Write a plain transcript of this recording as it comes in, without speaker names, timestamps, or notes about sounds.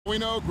We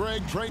know,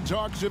 Greg, trade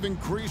talks have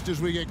increased as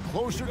we get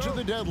closer to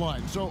the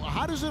deadline. So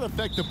how does it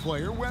affect a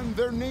player when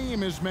their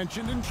name is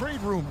mentioned in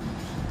trade rumors?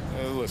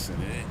 Listen,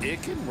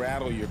 it can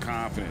rattle your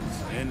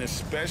confidence, and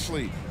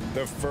especially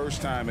the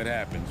first time it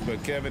happens.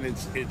 But, Kevin,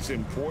 it's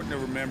important to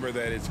remember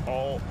that it's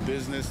all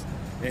business,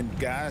 and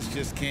guys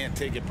just can't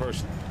take it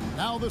personally.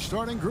 Now the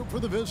starting group for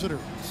the visitors.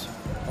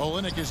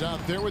 Olenek is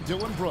out there with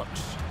Dylan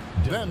Brooks.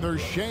 Then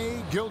there's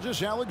Shea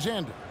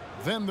Gilgeous-Alexander.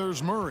 Then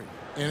there's Murray.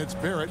 And it's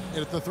Barrett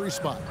at the 3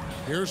 spot.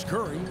 Here's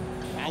Curry,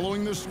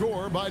 following the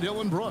score by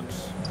Dylan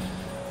Brooks.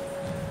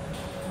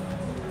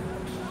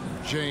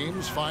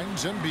 James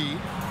finds Embiid,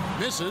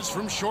 misses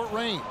from short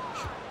range.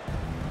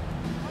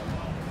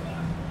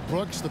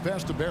 Brooks the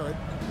pass to Barrett.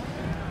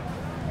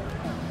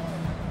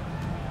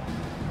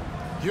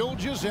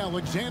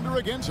 Gilgeous-Alexander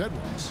against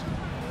Edwards.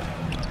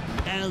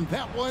 And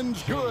that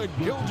one's good.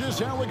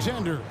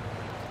 Gilgeous-Alexander.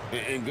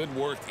 And good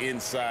work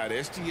inside.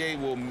 SGA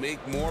will make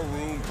more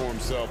room for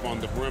himself on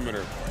the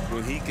perimeter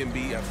when he can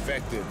be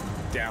effective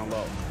down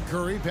low.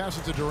 Curry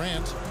passes to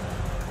Durant.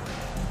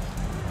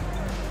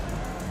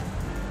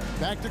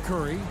 Back to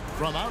Curry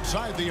from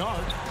outside the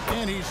arc,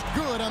 and he's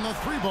good on the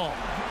 3 ball.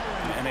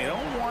 And they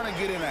don't want to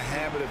get in a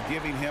habit of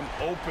giving him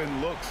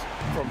open looks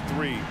from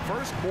 3.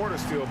 First quarter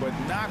still, but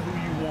not who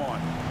you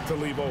want to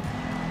leave open.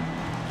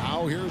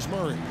 Now here's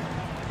Murray.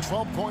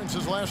 12 points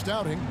his last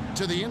outing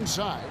to the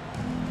inside.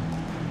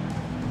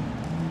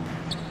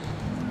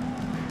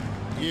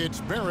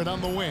 It's Barrett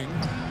on the wing.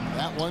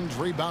 That one's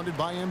rebounded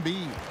by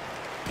Embiid.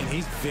 And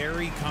he's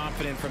very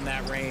confident from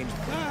that range,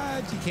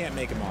 but you can't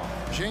make him all.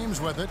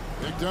 James with it,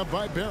 picked up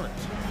by Barrett.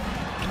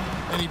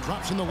 And he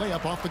drops in the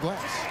layup off the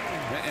glass.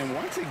 And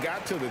once he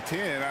got to the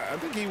 10, I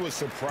think he was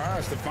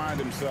surprised to find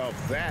himself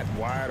that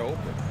wide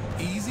open.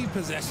 Easy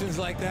possessions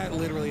like that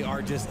literally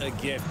are just a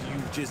gift.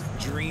 You just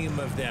dream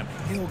of them.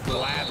 He'll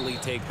gladly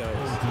take those.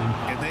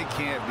 And they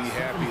can't be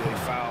happy they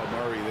fouled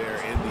Murray there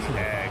in the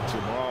ag.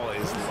 Jamal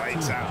is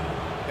lights out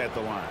at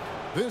the line.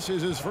 This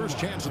is his first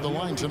chance at the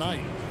line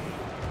tonight.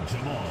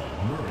 Jamal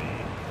Murray,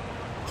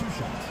 2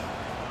 shots.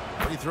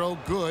 Free throw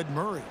good,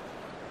 Murray.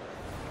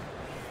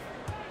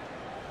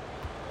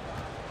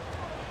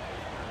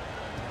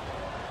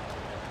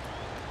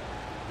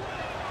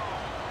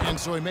 And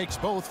so he makes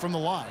both from the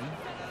line.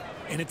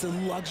 And it's a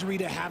luxury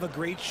to have a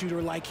great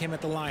shooter like him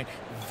at the line.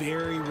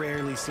 Very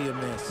rarely see him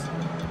miss.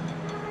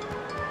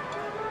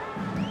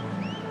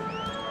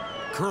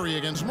 Curry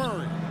against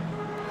Murray.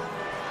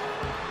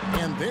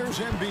 And there's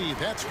Embiid.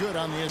 That's good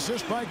on the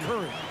assist by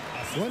Curry.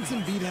 Once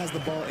Embiid has the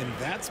ball in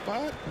that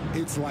spot,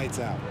 it's lights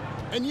out.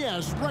 And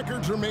yes,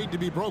 records are made to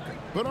be broken.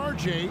 But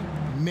RJ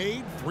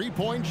made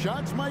 3-point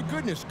shots. My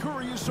goodness,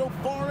 Curry is so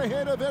far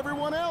ahead of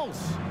everyone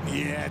else.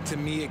 Yeah, to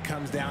me, it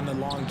comes down to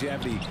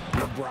longevity.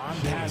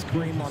 LeBron passed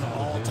Kareem on an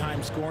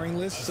all-time scoring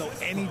list, so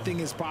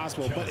anything is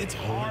possible. But it's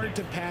hard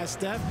to pass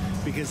Steph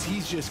because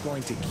he's just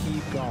going to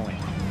keep going.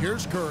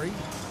 Here's Curry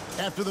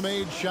after the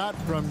made shot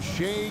from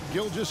Shea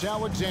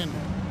Gilgeous-Alexander.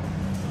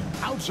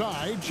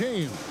 Outside,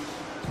 James.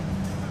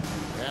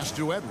 Pass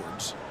to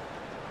Edwards.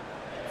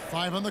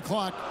 5 on the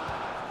clock.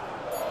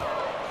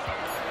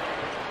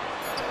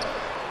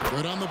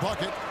 Good on the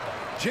bucket.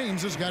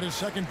 James has got his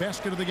 2nd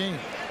basket of the game.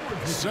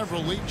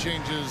 Several lead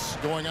changes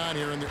going on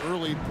here in the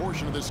early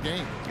portion of this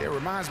game. It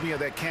reminds me of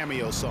that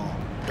cameo song,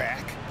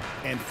 Back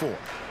and Forth.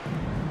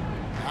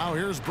 Now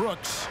here's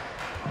Brooks.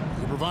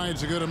 He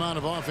provides a good amount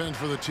of offense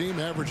for the team,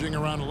 averaging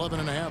around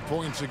 11.5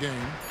 points a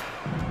game.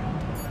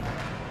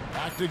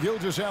 Back to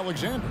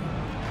Gilgeous-Alexander.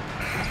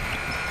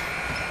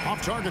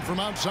 Off target from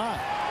outside.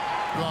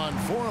 Gone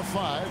 4 of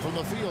 5 from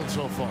the field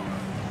so far.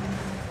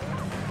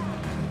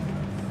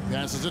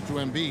 Passes it to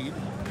Embiid.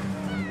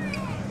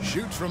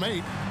 Shoots from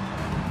 8.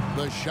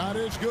 The shot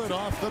is good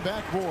off the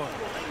backboard.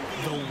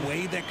 The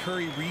way that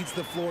Curry reads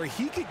the floor,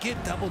 he could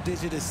get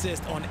double-digit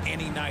assists on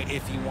any night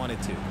if he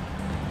wanted to.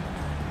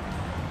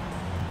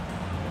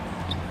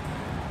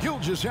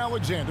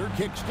 Gilgeous-Alexander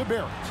kicks to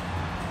Barrett.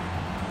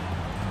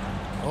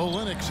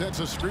 Olenek sets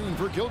a screen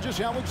for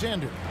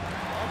Gilgeous-Alexander.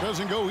 That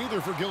doesn't go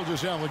either for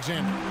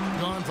Gilgeous-Alexander.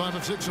 Gone 5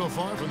 of 6 so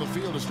far from the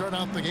field to start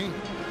out the game.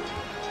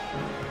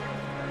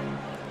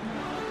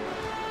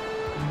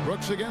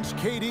 Brooks against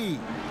KD.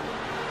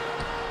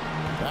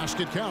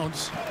 Basket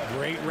counts.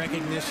 Great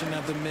recognition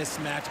of the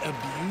mismatch,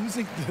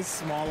 abusing the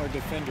smaller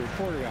defender.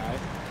 Poor guy.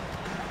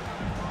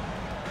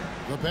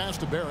 The pass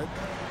to Barrett.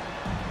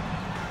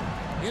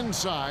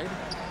 Inside.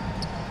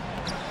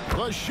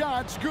 The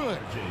shot's good.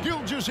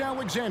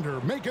 Gilgeous-Alexander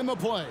making the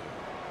play.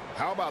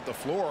 How about the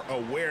floor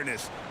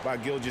awareness by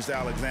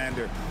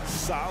Gilgeous-Alexander?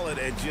 Solid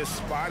at just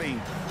spotting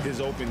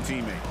his open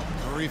teammate.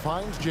 Curry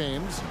finds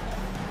James.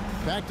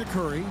 Back to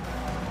Curry.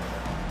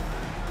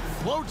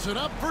 Floats it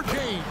up for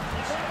James.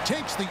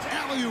 Takes the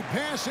alley-oop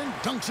pass and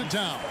dunks it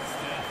down.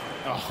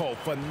 Oh,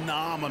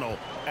 phenomenal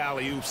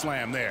alley-oop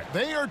slam there.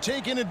 They are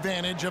taking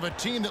advantage of a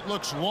team that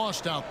looks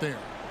lost out there.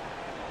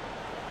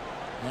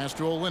 Pass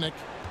to Olenek.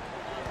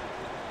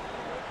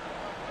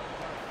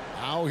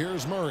 Now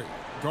here's Murray,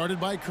 guarded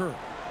by Curry.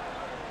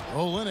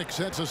 Olenek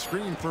sets a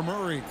screen for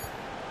Murray.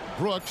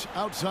 Brooks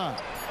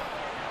outside.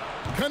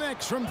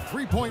 Connects from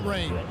three-point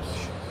range.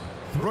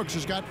 Brooks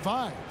has got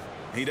 5.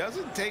 He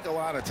doesn't take a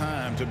lot of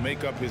time to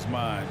make up his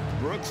mind.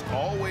 Brooks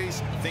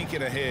always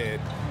thinking ahead,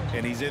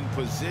 and he's in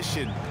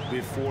position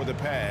before the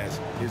pass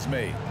is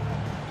made.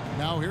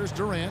 Now here's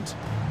Durant.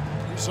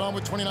 You saw him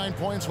with 29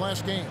 points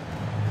last game.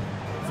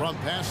 From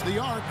past the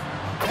arc,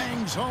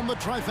 bangs home the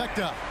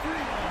trifecta.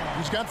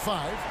 He's got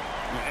 5.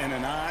 And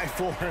an eye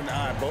for an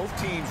eye. Both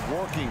teams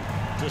working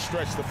to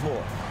stretch the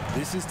floor.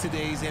 This is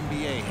today's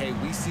NBA. Hey,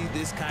 we see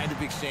this kind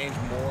of exchange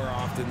more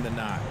often than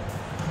not.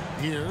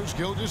 Here's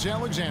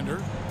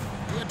Gilgeous-Alexander.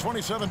 He had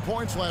 27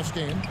 points last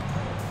game.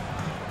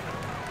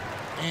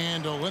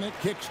 And Olynyk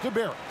kicks to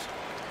Barrett.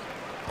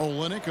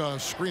 Olynyk, a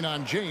screen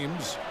on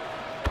James.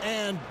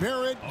 And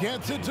Barrett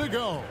gets it to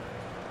go.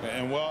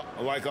 And, well,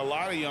 like a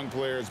lot of young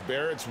players,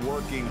 Barrett's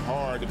working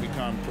hard to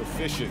become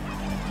proficient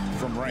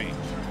from range.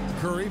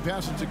 Curry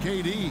passes to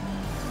KD.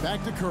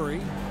 Back to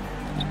Curry.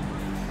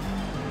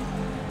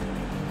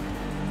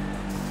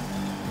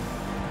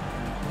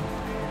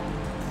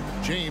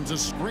 James, a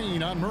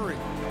screen on Murray.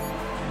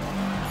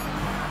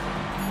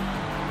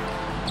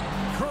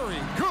 Curry,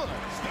 good.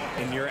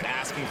 And you're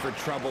asking for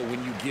trouble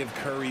when you give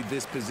Curry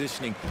this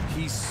positioning.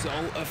 He's so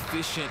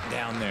efficient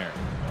down there.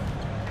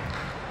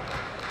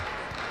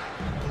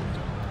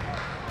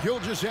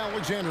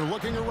 Gilgeous-Alexander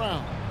looking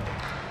around.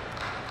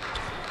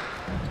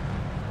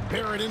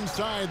 Barrett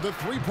inside the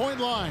three-point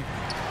line.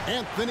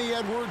 Anthony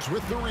Edwards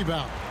with the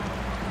rebound.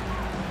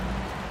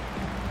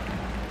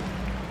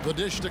 The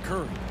dish to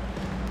Curry.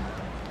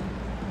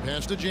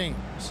 Pass to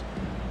James.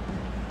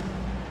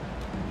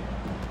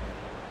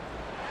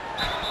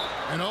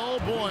 And oh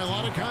boy, a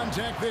lot of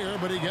contact there,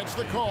 but he gets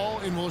the call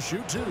and will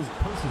shoot 2.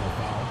 Personal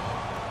foul.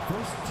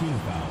 First team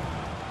foul.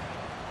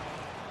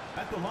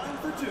 At the line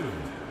for 2.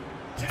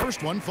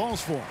 First one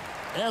falls for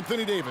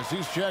Anthony Davis.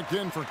 He's checked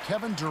in for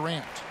Kevin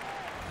Durant.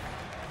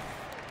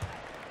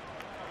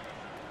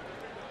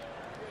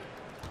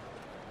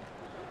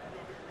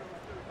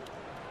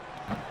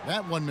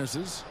 That one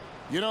misses.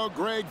 You know,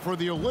 Greg, for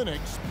the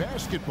Olympics,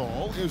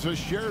 basketball is a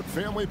shared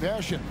family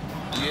passion.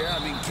 Yeah,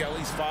 I mean,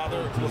 Kelly's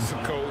father was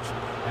a coach,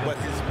 but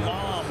his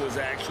mom was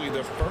actually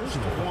the first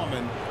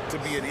woman to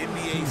be an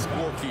NBA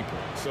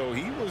scorekeeper. So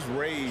he was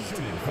raised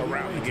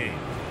around the game.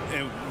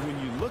 And when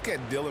you look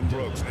at Dillon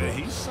Brooks,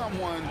 he's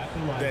someone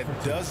that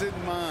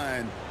doesn't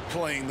mind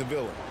playing the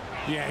villain.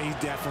 Yeah, he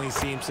definitely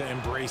seems to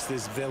embrace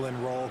this villain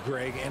role,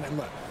 Greg. And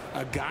look,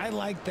 a guy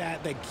like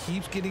that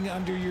keeps getting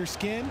under your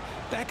skin,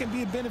 that can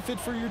be a benefit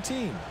for your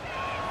team.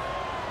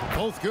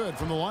 Both good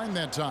from the line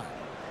that time.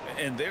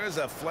 And there's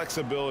a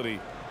flexibility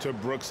to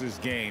Brooks's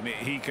game.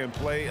 He can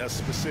play a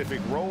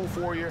specific role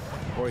for you,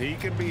 or he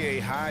can be a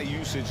high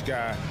usage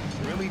guy.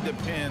 Really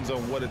depends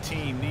on what a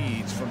team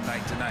needs from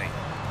night to night.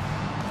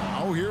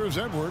 Now here's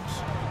Edwards.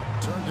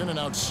 Turned in an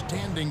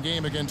outstanding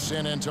game against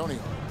San Antonio.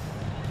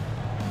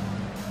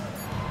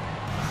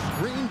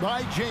 Screen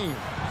by James.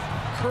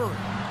 Curry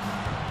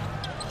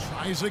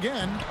tries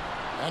again,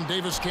 and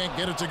Davis can't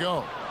get it to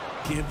go.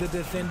 Give the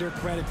defender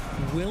credit,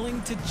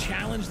 willing to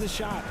challenge the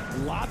shot.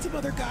 Lots of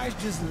other guys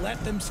just let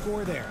them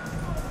score there.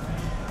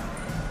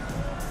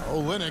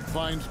 Olynyk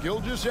finds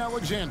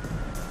Gilgeous-Alexander.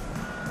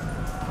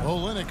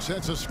 Olynyk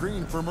sets a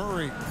screen for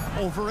Murray.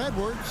 Over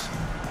Edwards.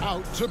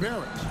 Out to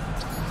Barrett.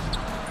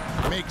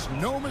 Makes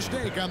no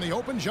mistake on the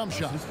open jump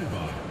shot.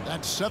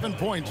 That's 7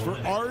 points for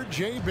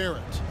R.J.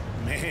 Barrett.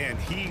 Man,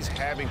 he's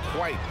having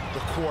quite the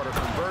quarter,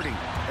 converting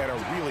at a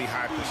really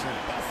high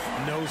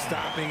percentage. No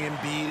stopping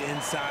Embiid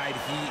inside.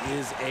 He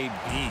is a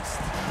beast.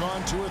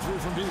 Gone 2 or 3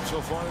 from deep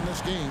so far in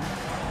this game.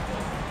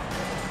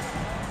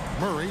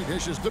 Murray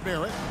dishes to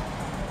Barrett.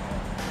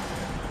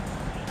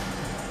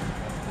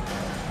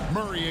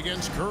 Murray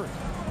against Curry.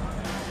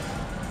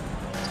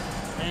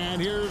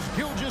 And here's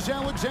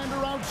Gilgeous-Alexander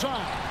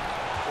outside.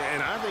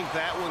 And I think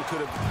that one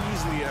could have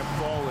easily have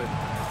fallen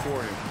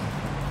for him.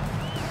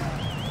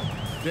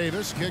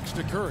 Davis kicks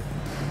to Curry.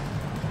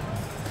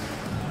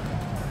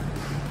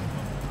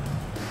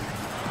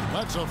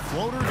 Lets a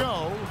floater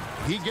go.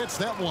 He gets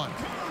that one.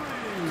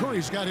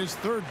 Curry's got his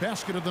 3rd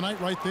basket of the night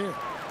right there.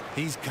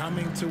 He's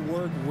coming to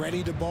work,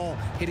 ready to ball,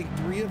 hitting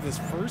 3 of his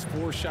first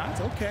 4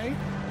 shots. Okay.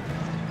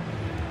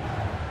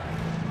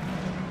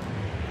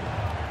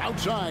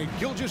 Outside,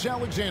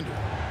 Gilgeous-Alexander.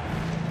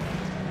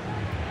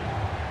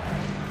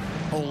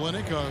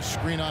 Olynyk, a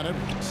screen on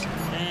Edwards.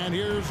 And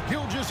here's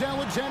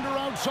Gilgeous-Alexander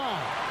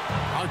outside.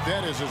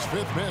 That is his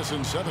 5th miss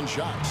in 7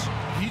 shots.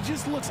 He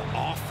just looks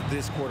off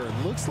this quarter.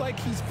 Looks like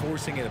he's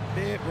forcing it a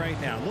bit right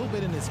now, a little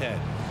bit in his head.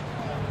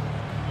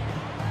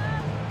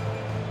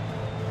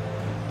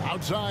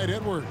 Outside,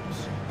 Edwards.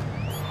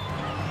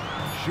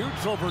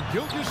 Shoots over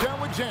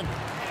Gilgeous-Alexander.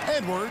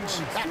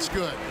 Edwards, that's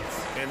good.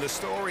 And the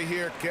story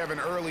here, Kevin,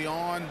 early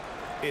on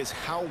is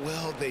how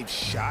well they've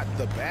shot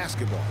the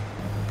basketball.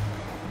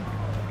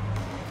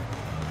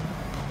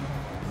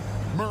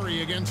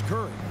 Murray against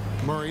Curry.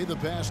 Murray, the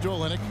pass to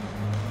Olynyk.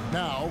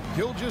 Now,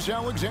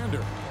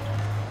 Gilgeous-Alexander.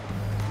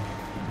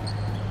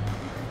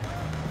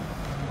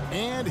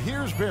 And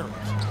here's Barrett.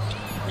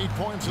 8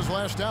 points his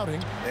last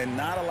outing. And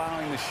not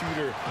allowing the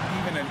shooter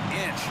even an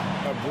inch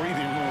of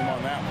breathing room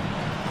on that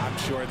one. I'm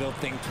sure they'll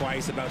think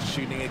twice about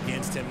shooting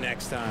against him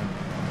next time.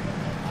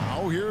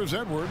 Now here's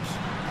Edwards.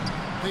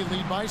 They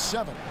lead by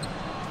 7.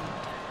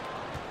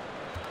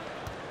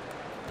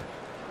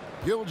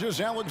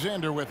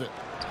 Gilgeous-Alexander with it.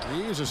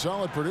 He's a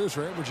solid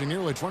producer, averaging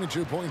nearly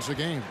 22 points a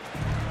game.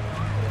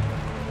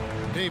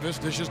 Davis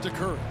dishes to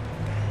Curry.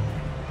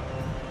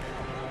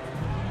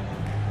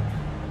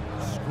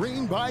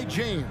 Screen by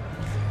James.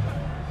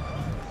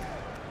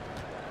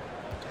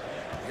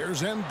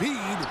 Here's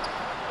Embiid.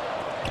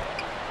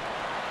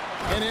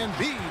 And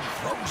Embiid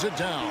throws it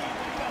down.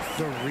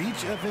 The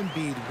reach of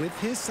Embiid with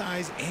his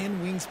size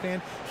and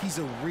wingspan, he's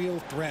a real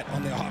threat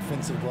on the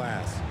offensive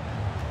glass.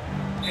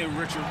 And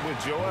Richard,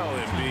 with Joel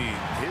Embiid,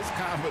 his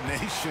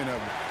combination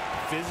of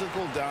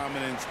physical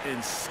dominance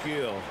and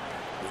skill,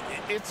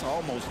 it's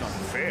almost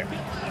unfair.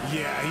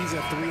 Yeah, he's a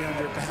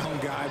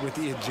 300-pound guy with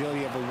the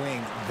agility of a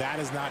wing. That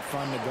is not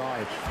fun to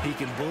guard. He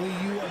can bully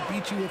you or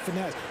beat you with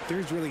finesse.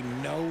 There's really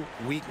no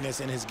weakness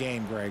in his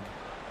game, Greg.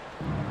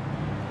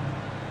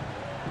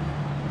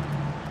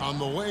 On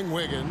the wing,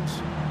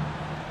 Wiggins.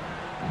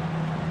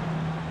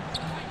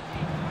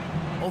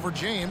 Over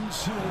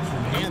James.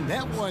 And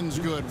that one's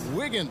good.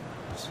 Wiggins.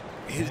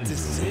 His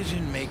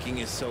decision-making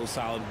is so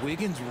solid.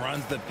 Wiggins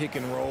runs the pick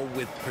and roll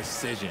with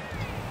precision.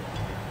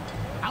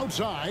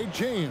 Outside,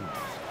 James.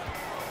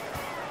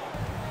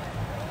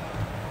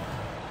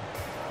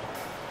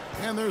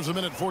 And there's a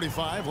minute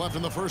 45 left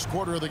in the first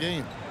quarter of the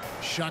game.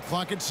 Shot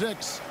clock at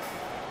 6.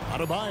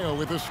 Adebayo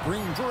with a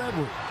screen for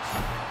Edwards.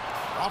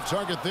 Off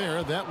target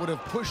there. That would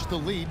have pushed the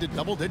lead to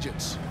double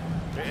digits.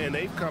 And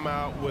they've come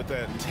out with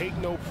a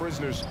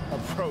take-no-prisoners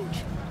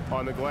approach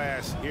on the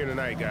glass here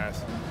tonight,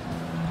 guys.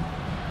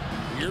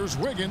 Here's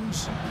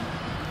Wiggins.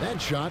 That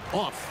shot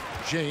off.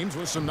 James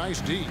with some nice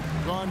D.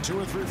 Gone 2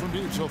 or 3 from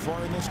deep so far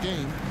in this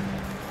game.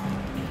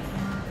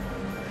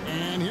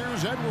 And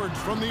here's Edwards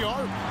from the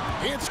arc.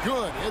 It's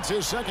good. It's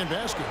his second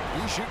basket.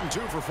 He's shooting 2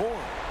 for 4.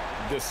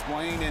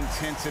 Displaying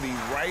intensity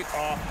right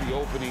off the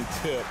opening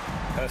tip,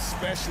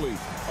 especially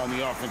on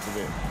the offensive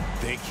end.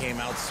 They came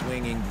out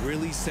swinging,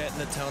 really setting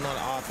the tone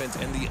on offense,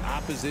 and the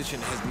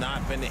opposition has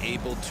not been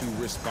able to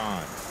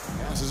respond.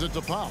 Passes it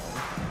to Powell.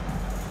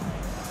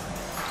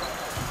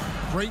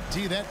 Great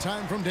D that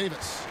time from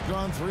Davis.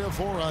 Gone 3 of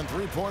 4 on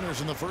 3-pointers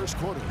in the first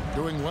quarter.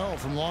 Doing well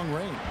from long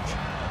range.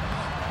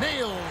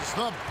 Nails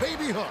the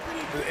baby hook.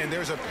 And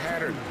there's a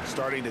pattern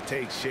starting to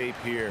take shape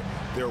here.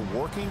 They're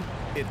working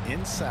it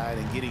inside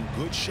and getting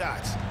good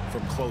shots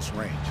from close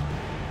range.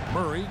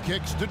 Murray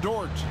kicks to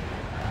Dort.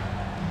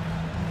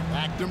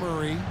 Back to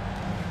Murray.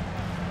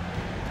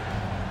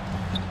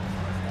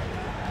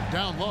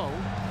 Down low.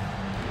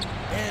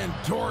 And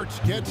Dort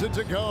gets it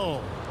to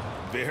go.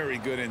 Very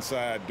good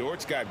inside.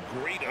 Dort's got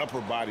great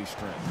upper body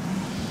strength.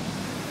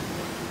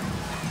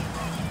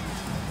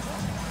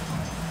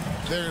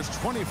 There's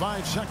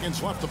 25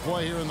 seconds left to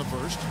play here in the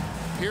first.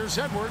 Here's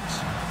Edwards.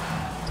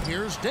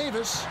 Here's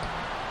Davis.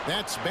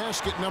 That's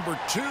basket number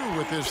 2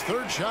 with his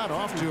third shot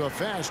off to a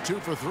fast 2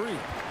 for 3.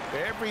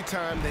 Every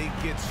time they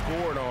get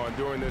scored on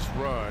during this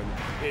run,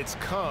 it's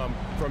come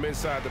from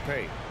inside the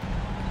paint.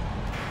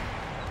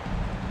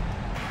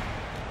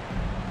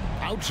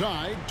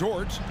 Outside,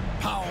 Dort.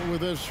 Powell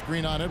with a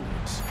screen on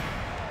Edwards.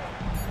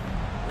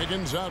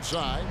 Wiggins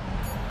outside.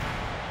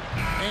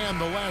 And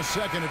the last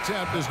second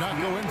attempt does not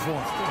go in for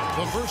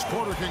him. The first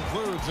quarter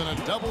concludes in a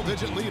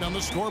double-digit lead on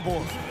the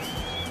scoreboard.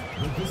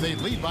 They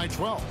lead by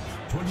 12.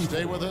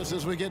 Stay with us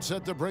as we get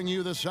set to bring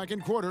you the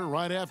second quarter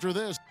right after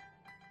this.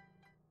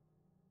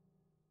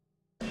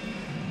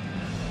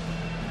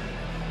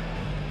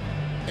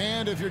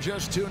 And if you're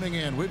just tuning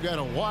in, we've got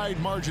a wide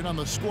margin on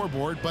the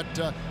scoreboard, but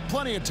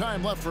plenty of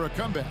time left for a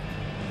comeback.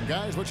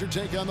 Guys, what's your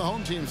take on the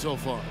home team so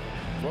far?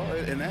 Well,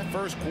 in that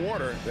first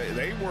quarter,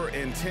 they were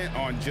intent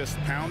on just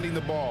pounding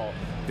the ball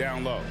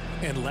down low.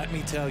 And let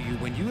me tell you,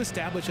 when you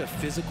establish a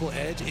physical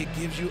edge, it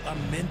gives you a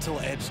mental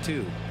edge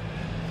too.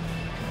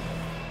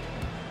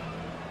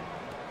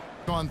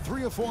 On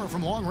 3 of 4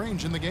 from long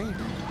range in the game.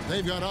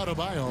 They've got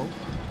Adebayo.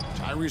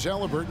 Tyrese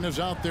Halliburton is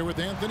out there with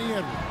Anthony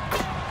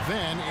Edwards.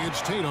 Then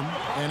it's Tatum,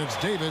 and it's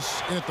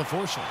Davis in at the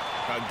 4 slot.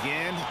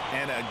 Again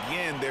and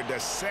again, they're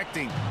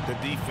dissecting the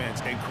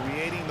defense and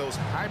creating those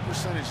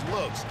high-percentage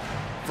looks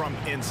from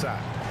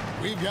inside.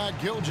 We've got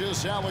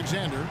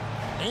Gilgeous-Alexander.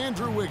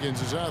 Andrew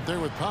Wiggins is out there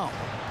with Powell.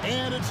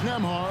 And it's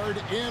Nembhard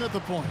in at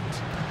the point.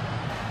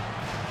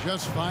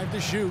 Just 5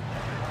 to shoot.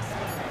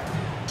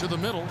 To the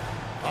middle.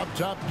 Up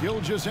top,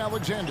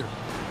 Gilgeous-Alexander.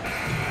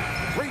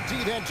 Great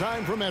D that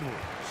time from Edwards.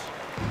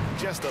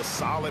 Just a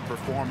solid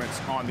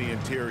performance on the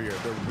interior.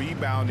 The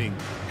rebounding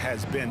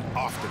has been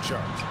off the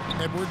charts.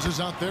 Edwards is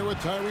out there with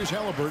Tyrese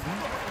Halliburton.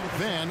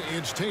 Then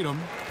it's Tatum.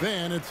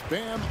 Then it's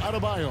Bam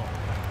Adebayo.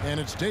 And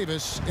it's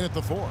Davis in at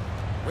the 4.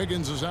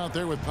 Wiggins is out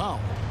there with Powell.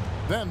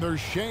 Then there's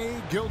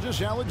Shea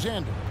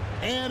Gilgeous-Alexander.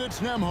 And it's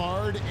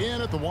Nembhard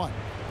in at the 1.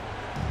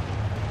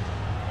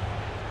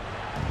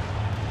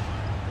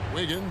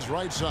 Wiggins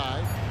right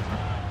side.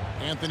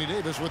 Anthony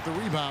Davis with the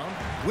rebound.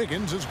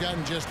 Wiggins has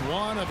gotten just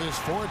one of his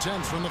 4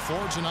 attempts from the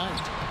floor tonight.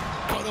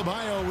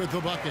 Adebayo with the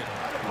bucket.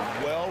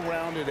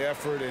 Well-rounded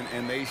effort,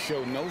 and they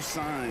show no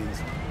signs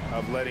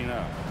of letting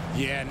up.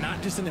 Yeah,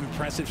 not just an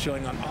impressive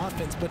showing on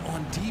offense, but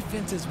on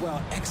defense as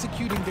well,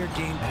 executing their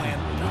game plan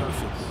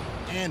perfectly.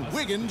 And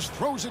Wiggins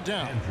throws it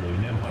down.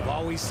 I've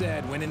always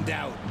said, when in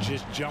doubt,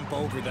 just jump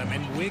over them,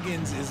 and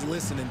Wiggins is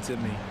listening to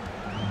me.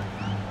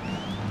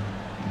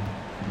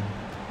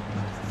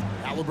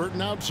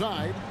 Halliburton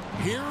outside.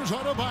 Here's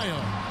Adebayo.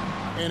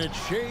 And it's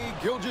Shai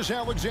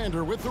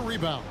Gilgeous-Alexander with the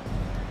rebound.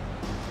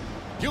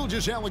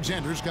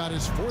 Gilgeous-Alexander's got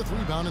his 4th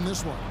rebound in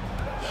this one.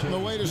 And the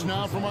latest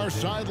now from our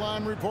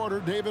sideline reporter,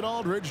 David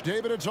Aldridge.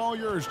 David, it's all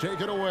yours.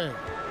 Take it away.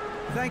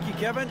 Thank you,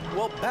 Kevin.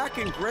 Well, back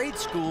in grade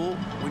school,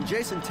 when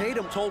Jason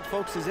Tatum told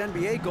folks his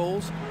NBA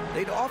goals,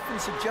 they'd often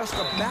suggest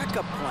a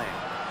backup plan.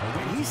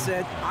 And he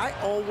said, I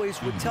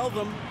always would tell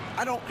them,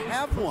 I don't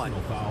have one.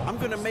 I'm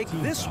going to make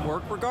this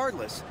work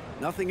regardless.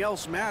 Nothing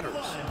else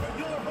matters.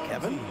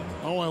 Kevin?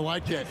 Oh, I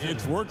like it.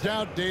 It's worked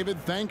out, David.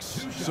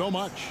 Thanks so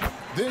much.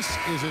 This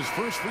is his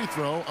first free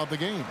throw of the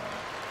game.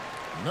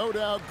 No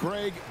doubt,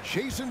 Greg,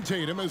 Jason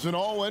Tatum is an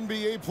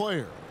all-NBA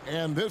player,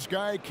 and this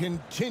guy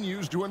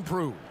continues to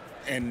improve.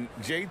 And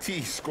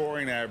JT's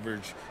scoring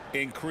average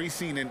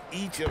increasing in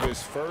each of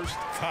his first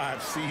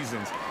 5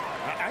 seasons.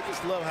 I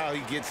just love how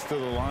he gets to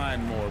the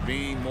line more,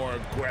 being more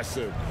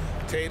aggressive.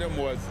 Tatum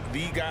was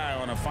the guy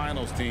on a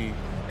finals team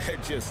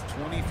at just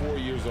 24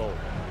 years old.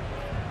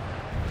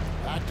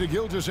 Back to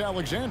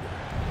Gilgeous-Alexander.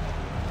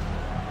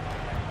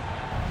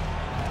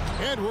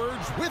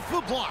 Edwards with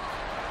the block.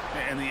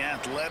 And the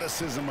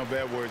athleticism of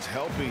Edwards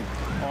helping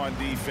on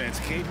defense,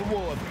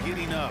 capable of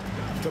getting up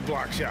to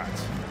block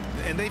shots.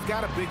 And they've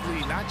got a big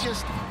lead, not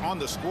just on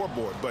the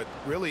scoreboard, but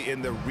really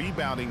in the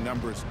rebounding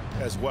numbers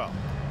as well.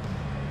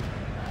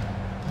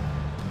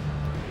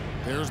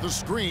 There's the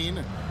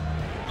screen.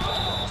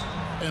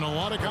 And a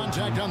lot of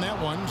contact on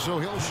that one, so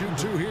he'll shoot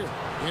 2 here.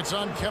 It's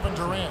on Kevin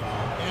Durant.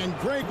 And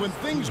Greg, when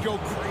things go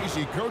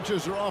crazy,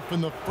 coaches are often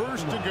the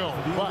first to go.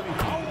 But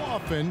how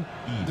often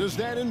does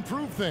that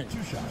improve things?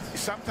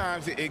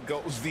 Sometimes it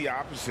goes the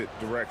opposite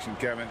direction,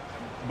 Kevin.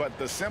 But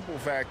the simple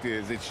fact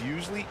is it's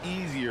usually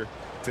easier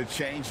to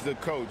change the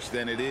coach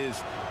than it is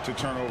to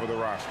turn over the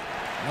roster.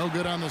 No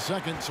good on the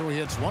second, so he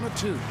hits 1 of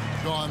 2.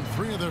 Gone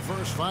 3 of their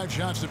first 5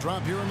 shots to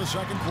drop here in the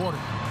second quarter.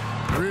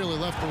 Really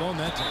left alone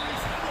that time.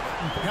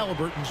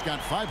 Halliburton's got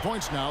 5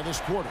 points now this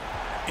quarter.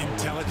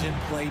 Intelligent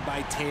play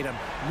by Tatum,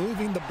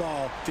 moving the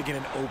ball to get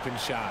an open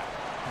shot.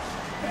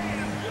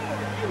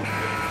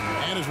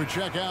 And as we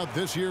check out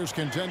this year's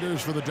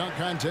contenders for the dunk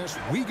contest,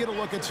 we get a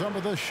look at some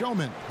of the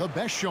showmen, the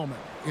best showmen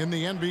in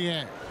the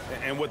NBA.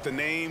 And with the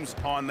names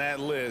on that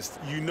list,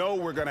 you know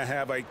we're going to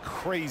have a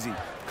crazy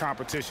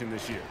competition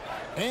this year.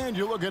 And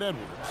you look at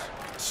Edwards.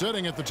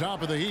 Sitting at the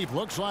top of the heap,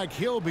 looks like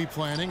he'll be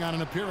planning on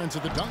an appearance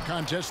at the dunk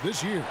contest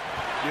this year.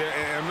 Yeah,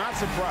 and I'm not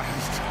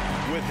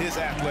surprised with his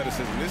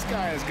athleticism. This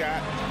guy has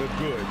got the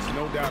goods,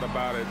 no doubt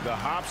about it. The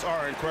hops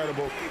are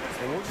incredible,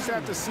 and we'll just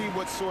have to see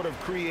what sort of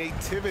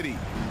creativity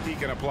he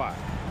can apply.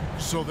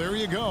 So there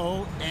you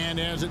go, and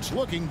as it's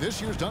looking,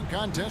 this year's dunk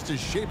contest is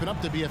shaping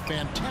up to be a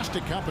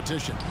fantastic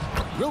competition.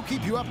 We'll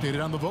keep you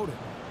updated on the voting.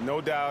 No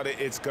doubt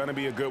it's going to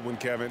be a good one,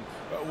 Kevin.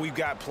 We've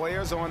got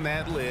players on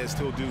that list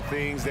who'll do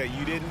things that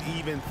you didn't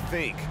even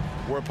think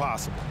were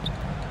possible.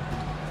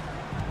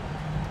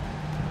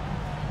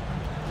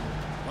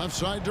 Left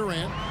side,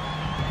 Durant.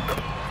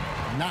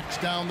 Knocks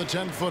down the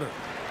 10-footer.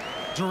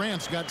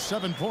 Durant's got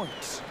 7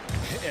 points.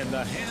 And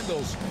the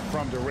handles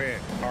from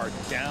Durant are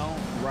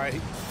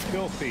downright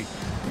filthy,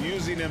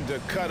 using him to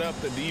cut up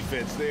the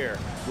defense there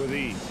with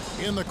ease.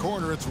 In the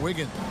corner, it's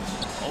Wiggins.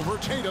 Over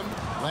Tatum,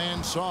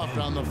 lands soft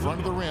on the front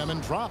of the rim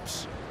and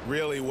drops.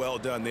 Really well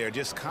done there.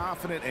 Just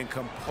confident and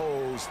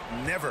composed,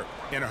 never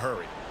in a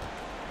hurry.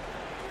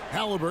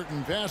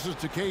 Halliburton passes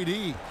to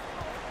KD.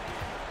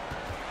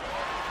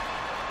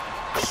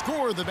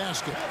 Score the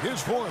basket.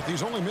 His 4th.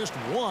 He's only missed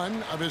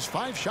 1 of his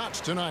 5 shots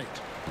tonight.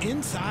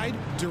 Inside,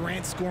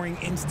 Durant's scoring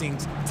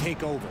instincts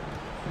take over,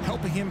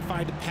 helping him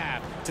find a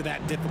path to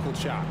that difficult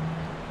shot.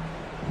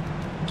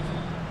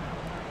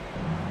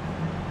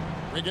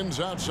 Wiggins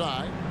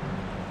outside.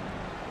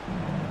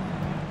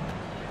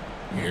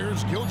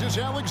 Here's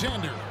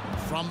Gilgeous-Alexander.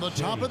 From the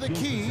top of the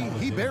key,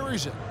 he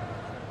buries it.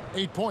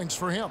 8 points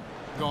for him.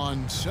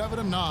 Gone 7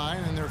 of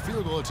 9 in their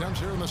field goal attempts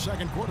here in the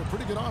second quarter.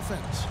 Pretty good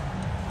offense.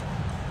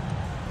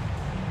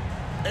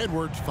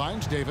 Edwards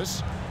finds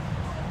Davis.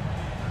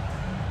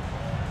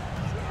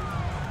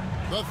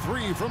 The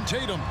 3 from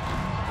Tatum.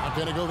 Not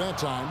going to go that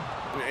time.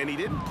 And he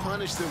didn't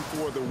punish them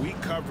for the weak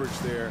coverage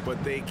there,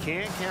 but they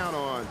can't count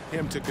on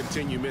him to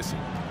continue missing.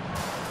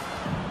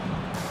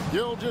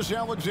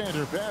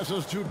 Gilgeous-Alexander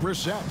passes to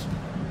Brissett.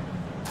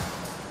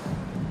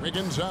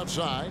 Wiggins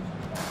outside.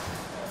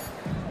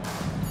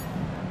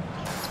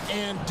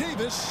 And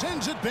Davis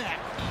sends it back.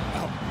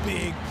 A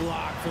big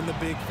block from the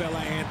big fella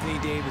Anthony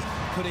Davis,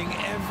 putting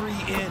every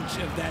inch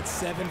of that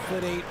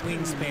 7'8"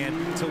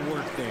 wingspan to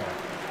work there.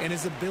 and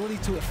his ability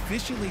to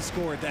efficiently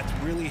score, that's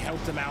really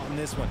helped him out in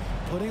this one,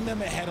 putting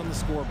them ahead on the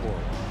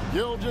scoreboard.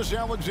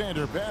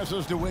 Gilgeous-Alexander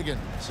passes to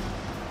Wiggins.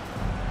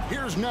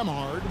 Here's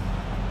Nembhard.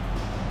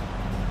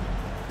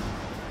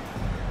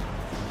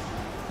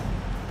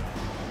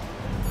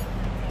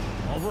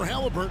 Over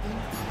Halliburton.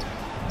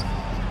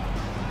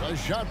 A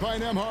shot by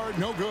Nembhard,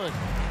 no good.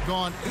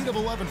 Gone 8 of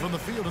 11 from the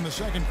field in the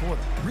second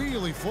quarter.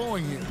 Really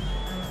flowing here.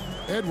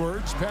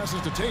 Edwards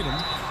passes to Tatum.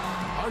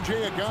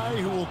 RJ, a guy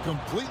who will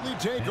completely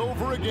take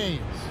over a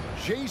game.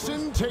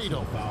 Jason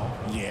Tatum.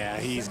 Yeah,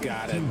 he's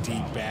got a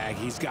deep bag.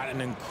 He's got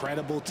an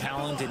incredible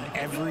talent, and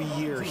every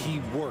year he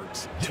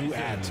works to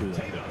add to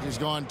it. He's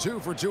gone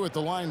 2 for 2 at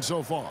the line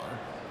so far.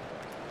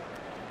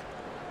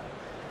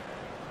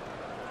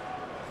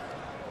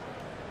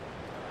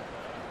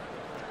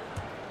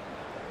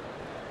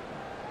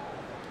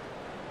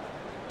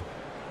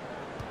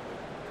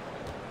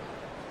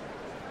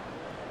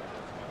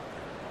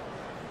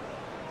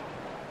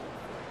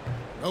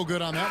 No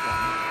good on that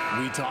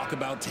one. We talk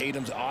about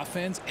Tatum's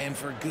offense, and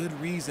for good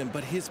reason,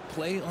 but his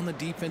play on the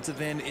defensive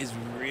end is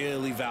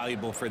really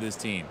valuable for this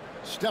team.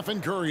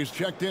 Stephen Curry's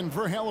checked in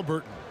for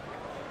Halliburton.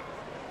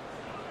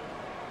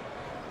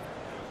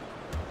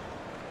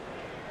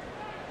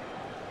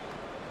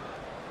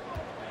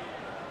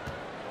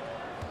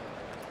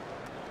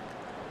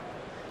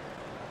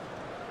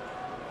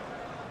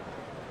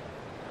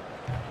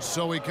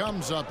 So he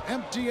comes up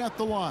empty at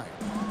the line.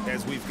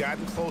 As we've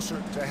gotten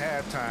closer to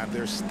halftime,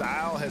 their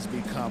style has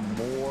become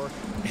more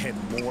and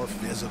more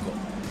physical.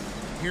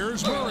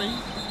 Here's Murray.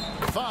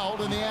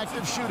 Fouled in the act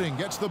of shooting.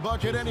 Gets the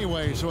bucket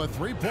anyway, so a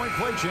three-point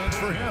play chance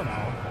for him.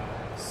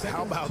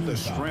 How about the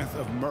strength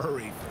of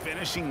Murray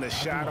finishing the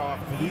shot off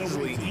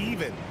easily,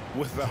 even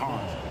with the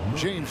harm?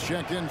 James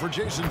checked in for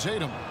Jason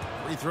Tatum.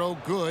 Free throw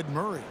good,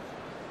 Murray.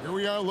 Here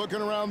we are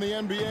looking around the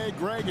NBA.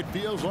 Greg, it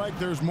feels like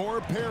there's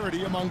more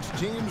parity amongst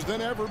teams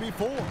than ever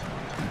before.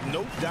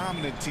 No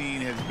dominant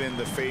team has been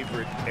the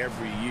favorite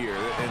every year,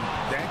 and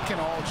that can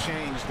all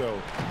change,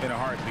 though, in a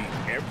heartbeat.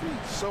 Every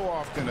so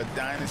often, a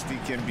dynasty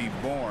can be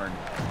born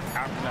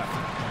out of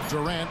nothing.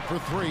 Durant for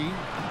 3.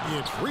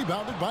 It's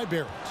rebounded by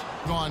Barrett.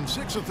 Gone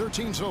 6 of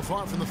 13 so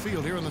far from the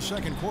field here in the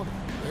second quarter.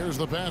 There's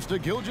the pass to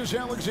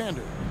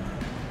Gilgeous-Alexander.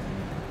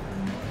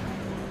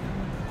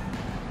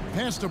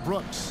 Pass to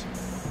Brooks.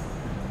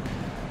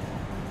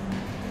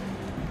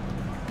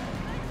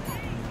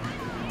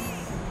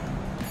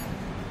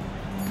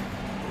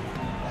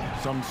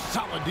 Some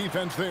solid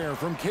defense there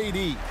from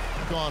KD.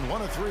 Gone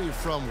 1 of 3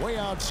 from way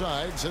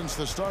outside since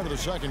the start of the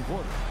second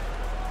quarter.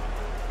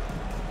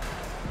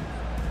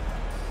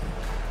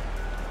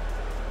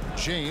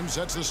 James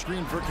sets the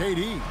screen for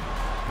KD.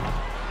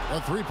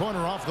 A three-pointer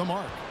off the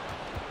mark.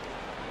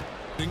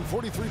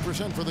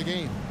 43% for the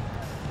game.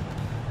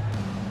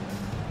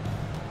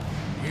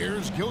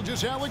 Here's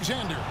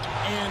Gilgeous-Alexander.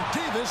 And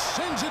Davis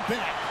sends it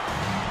back.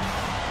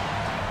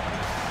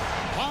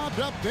 Popped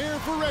up there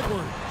for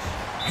Edwards.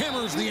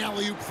 Hammers the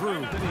alley-oop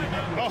through.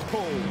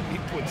 Oh, he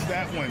puts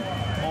that one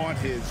on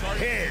his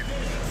head.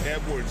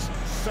 Edwards,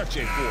 such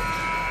a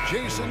force.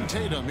 Jason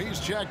Tatum, he's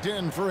checked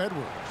in for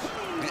Edwards.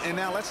 And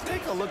now let's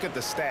take a look at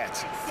the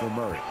stats for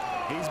Murray.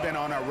 He's been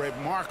on a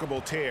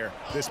remarkable tear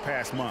this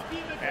past month,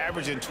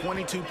 averaging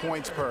 22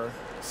 points per,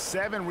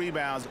 7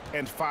 rebounds,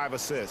 and 5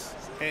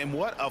 assists. And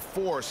what a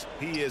force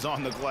he is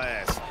on the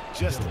glass.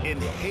 Just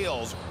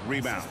inhales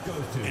rebound.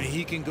 And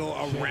he can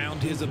go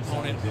around his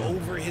opponent,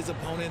 over his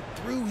opponent,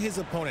 through his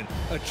opponent.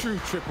 A true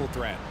triple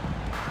threat.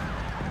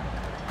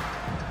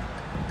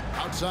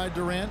 Outside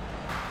Durant.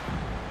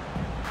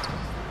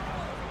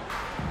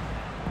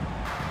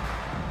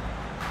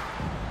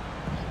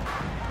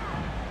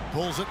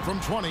 Pulls it from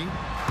 20,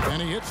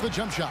 and he hits the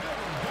jump shot.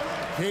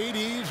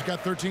 KD's got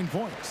 13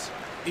 points.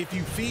 If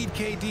you feed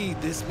KD,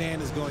 this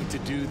man is going to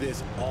do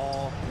this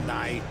all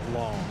night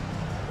long.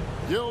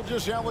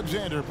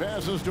 Gilgeous-Alexander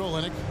passes to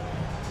Olynyk.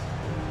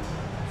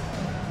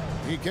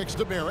 He kicks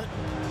to Barrett.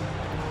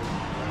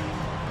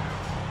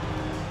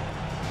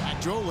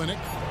 Back to Olynyk.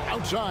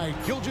 Outside,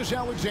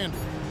 Gilgeous-Alexander.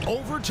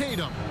 Over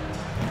Tatum.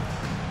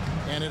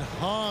 And it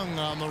hung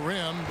on the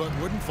rim, but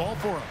wouldn't fall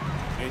for him.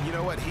 And you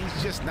know what?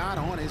 He's just not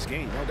on his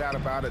game. No doubt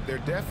about it. Their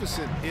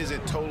deficit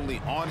isn't totally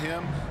on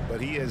him, but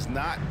he has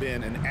not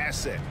been an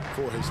asset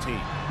for his team.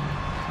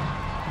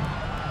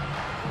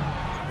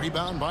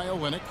 Rebound by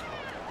Olynyk.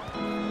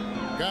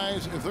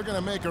 Guys, if they're going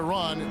to make a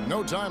run,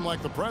 no time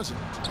like the present.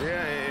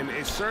 Yeah, and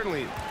it's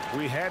certainly,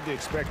 we had to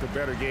expect a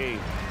better game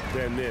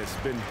than this.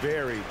 Been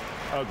very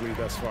ugly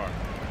thus far.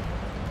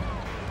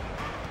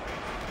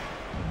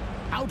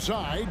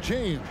 Outside,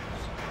 James.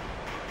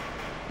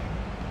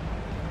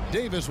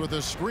 Davis with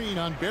a screen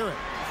on Barrett.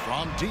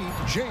 From deep,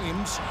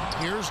 James.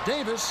 Here's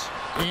Davis.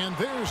 And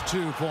there's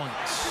 2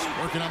 points.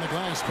 Working on the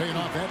glass, paying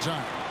off that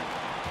time.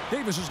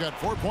 Davis has got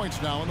 4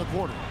 points now in the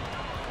quarter.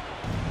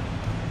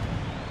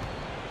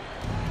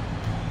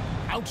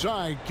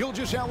 Outside,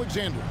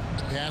 Gilgeous-Alexander.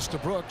 Pass to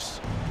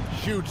Brooks.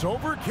 Shoots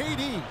over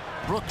KD.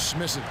 Brooks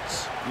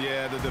misses.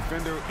 Yeah, the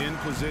defender in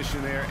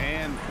position there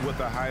and with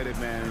the height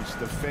advantage.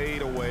 The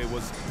fade away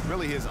was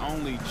really his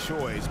only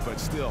choice, but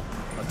still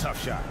a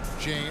tough shot.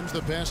 James,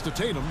 the pass to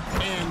Tatum,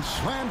 and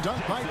slam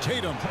dunk by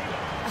Tatum.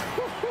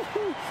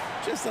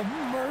 Just a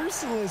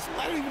merciless,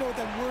 I don't even know what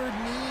that word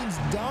means,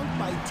 dunk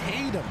by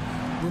Tatum.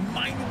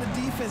 Reminding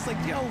the defense, like,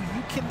 yo,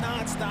 you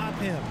cannot stop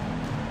him.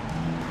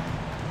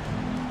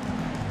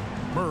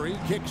 Murray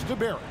kicks to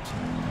Barrett.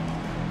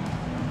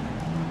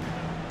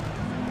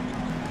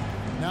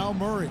 Now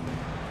Murray.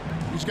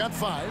 He's got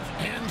 5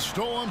 and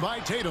stolen by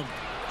Tatum.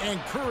 And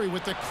Curry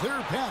with the clear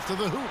path to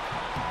the hoop.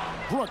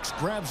 Brooks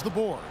grabs the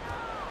board.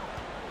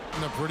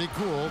 And a pretty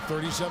cool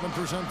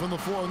 37% from the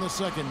floor in the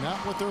second. Not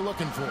what they're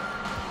looking for.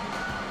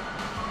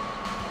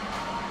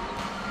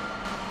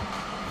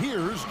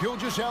 Here's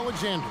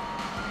Gilgeous-Alexander.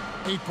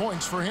 8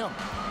 points for him.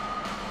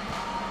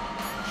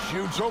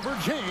 Shoots over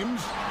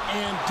James.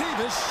 And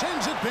Davis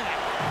sends it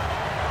back.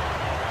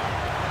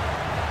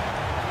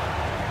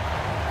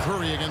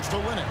 Curry against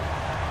Olynyk.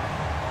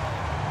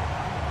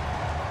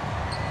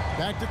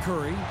 Back to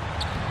Curry.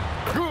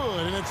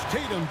 Good, and it's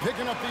Tatum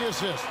picking up the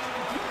assist.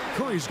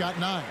 Curry's got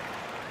 9.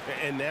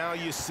 And now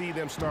you see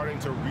them starting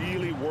to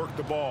really work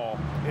the ball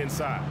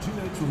inside. 2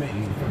 minutes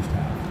remaining in the first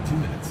half. 2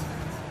 minutes.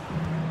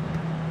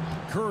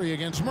 Curry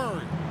against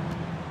Murray.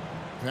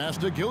 Pass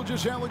to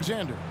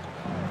Gilgeous-Alexander.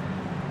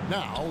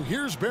 Now,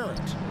 here's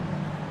Barrett.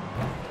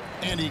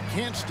 And he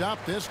can't stop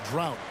this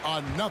drought.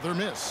 Another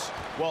miss.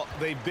 Well,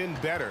 they've been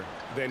better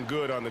than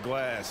good on the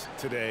glass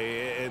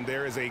today, and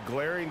there is a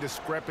glaring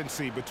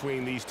discrepancy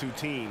between these two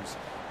teams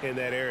in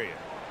that area.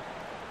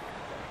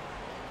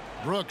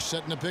 Brooks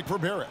setting a pick for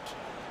Barrett.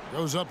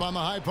 Goes up on the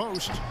high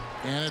post.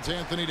 And it's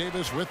Anthony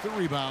Davis with the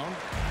rebound.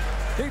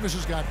 Davis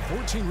has got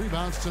 14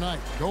 rebounds tonight.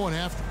 Going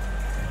after.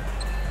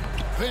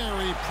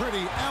 Very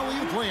pretty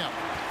alley-oop layup.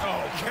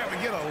 Oh,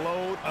 Kevin, get a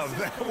load of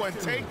that one.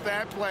 Take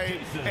that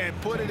play and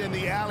put it in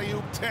the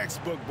alley-oop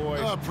textbook, boys.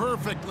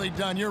 Perfectly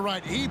done. You're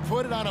right. He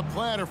put it on a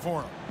platter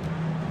for him.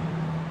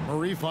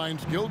 Murray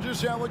finds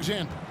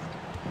Gilgeous-Alexander.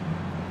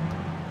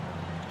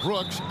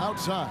 Brooks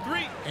outside.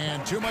 3.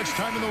 And too much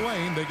time in the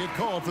lane. They get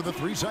called for the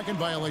 3-second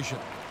violation.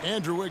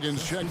 Andrew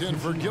Wiggins checked in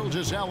for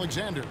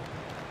Gilgeous-Alexander.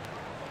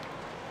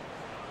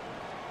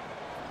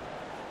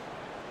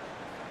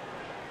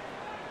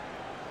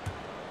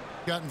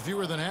 Gotten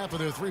fewer than half of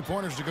their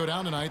 3-pointers to go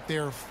down tonight.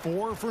 They're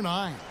 4 for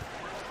 9.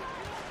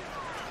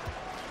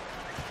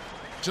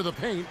 To the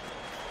paint.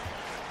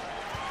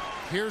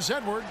 Here's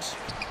Edwards.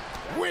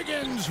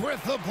 Wiggins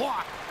with the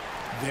block.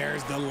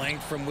 There's the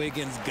length from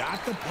Wiggins.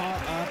 Got the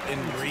pot up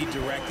and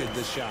redirected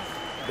the shot.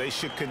 They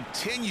should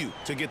continue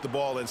to get the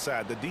ball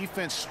inside. The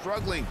defense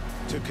struggling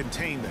to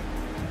contain them.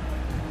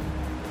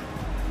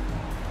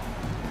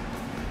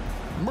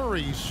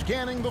 Murray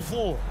scanning the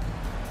floor.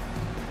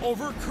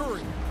 Over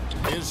Curry.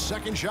 His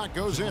second shot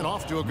goes in,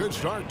 off to a good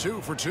start,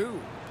 2 for 2.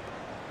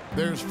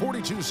 There's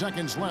 42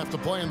 seconds left to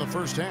play in the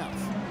first half.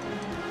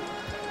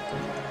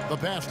 The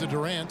pass to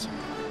Durant.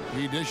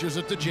 He dishes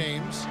it to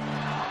James.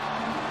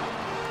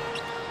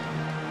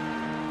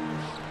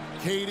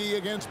 KD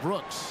against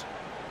Brooks.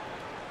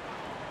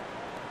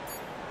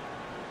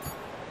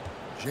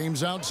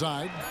 James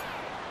outside.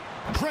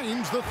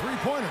 Drains the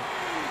 3-pointer.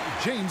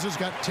 James has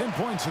got 10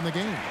 points in the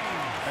game.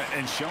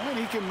 And showing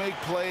he can make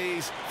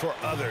plays for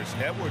others.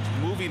 Edwards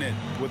moving it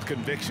with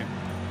conviction.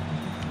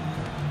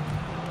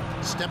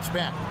 Steps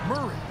back.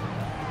 Murray.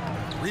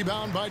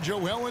 Rebound by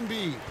Joel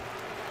Embiid.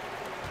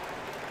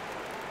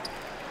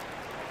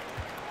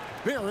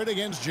 Barrett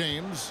against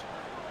James.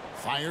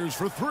 Fires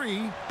for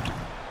 3.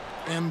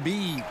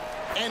 Embiid.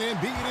 And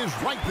Embiid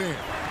is right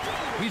there.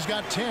 He's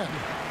got 10.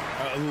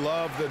 I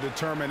love the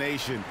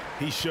determination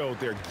he showed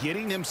there,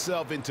 getting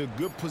himself into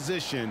good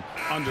position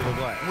under the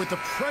glass. With the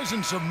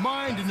presence of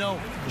mind to know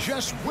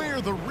just where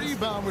the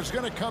rebound was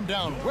going to come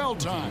down. Well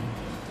timed.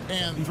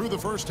 And through the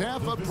first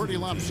half, a pretty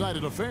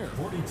lopsided affair.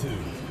 42.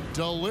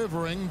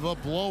 Delivering the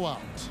blowout.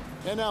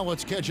 And now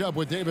let's catch up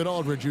with David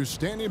Aldridge, who's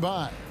standing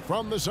by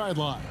from the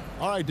sideline.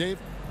 All right, Dave.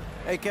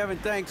 Hey, Kevin,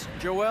 thanks.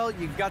 Joel,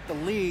 you've got the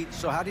lead,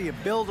 so how do you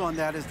build on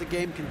that as the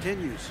game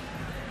continues?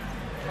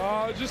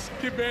 Just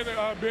keep being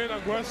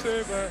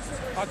aggressive.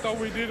 I thought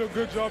we did a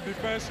good job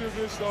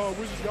defensively, so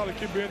we just got to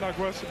keep being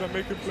aggressive and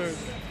making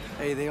plays.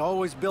 Hey, they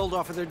always build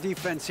off of their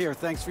defense here.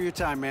 Thanks for your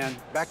time, man.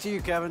 Back to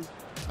you, Kevin.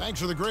 Thanks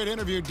for the great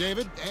interview,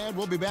 David. And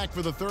we'll be back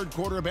for the third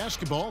quarter of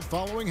basketball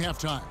following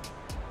halftime.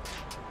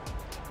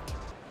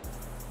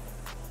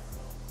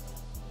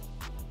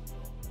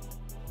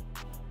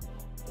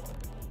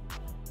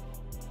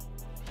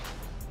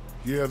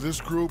 Yeah, this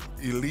group,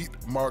 elite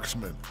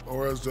marksmen,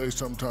 or as they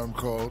sometimes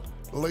called,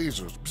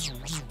 lasers.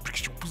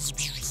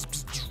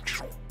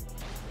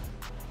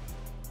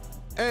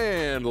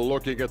 And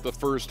looking at the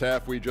first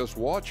half we just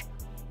watched,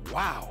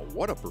 wow,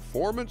 what a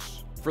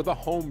performance for the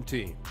home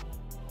team.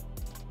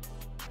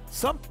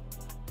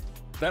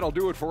 That'll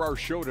do it for our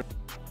show today.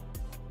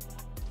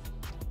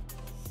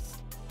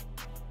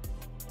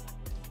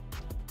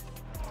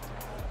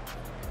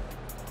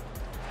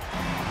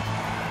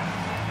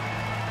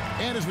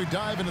 And as we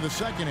dive into the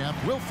second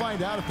half, we'll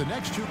find out if the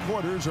next two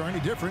quarters are any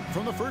different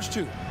from the first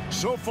two.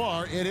 So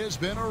far, it has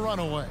been a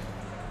runaway.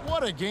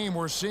 What a game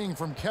we're seeing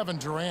from Kevin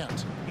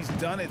Durant. He's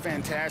done a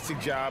fantastic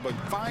job of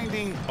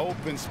finding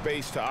open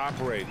space to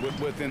operate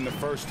within the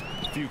first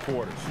few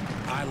quarters.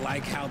 I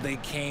like how they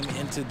came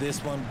into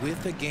this one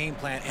with a game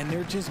plan, and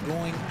they're just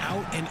going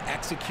out and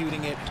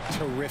executing it.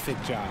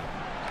 Terrific job.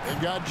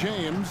 They've got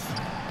James.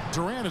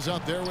 Durant is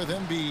out there with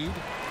Embiid.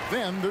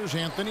 Then there's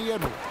Anthony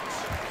Edwards.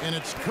 And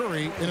it's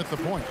Curry in at the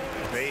point.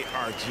 They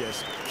are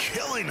just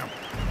killing them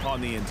on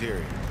the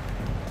interior.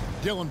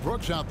 Dillon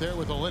Brooks out there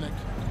with Olynyk.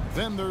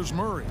 Then there's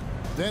Murray.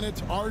 Then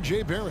it's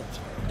R.J. Barrett.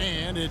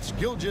 And it's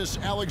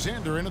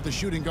Gilgeous-Alexander in at the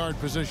shooting guard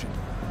position.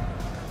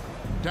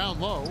 Down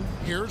low,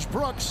 here's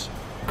Brooks.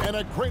 And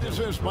a great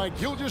assist by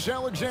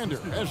Gilgeous-Alexander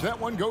as that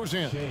one goes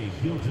in.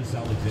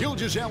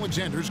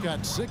 Gilgeous-Alexander's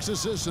got 6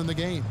 assists in the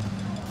game.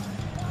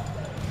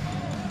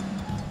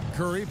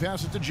 Curry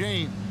passes to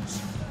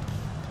James.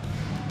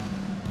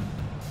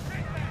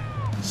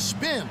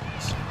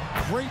 Spins.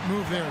 Great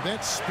move there.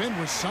 That spin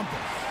was something.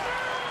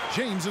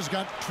 James has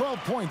got 12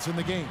 points in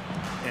the game.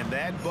 And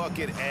that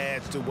bucket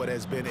adds to what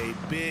has been a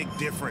big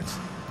difference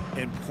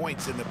in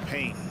points in the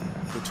paint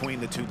between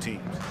the two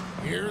teams.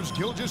 Here's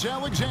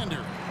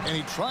Gilgeous-Alexander, and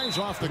he tries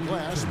off the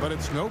glass, but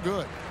it's no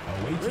good.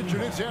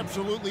 Richard, it's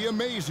absolutely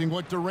amazing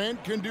what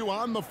Durant can do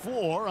on the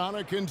floor on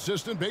a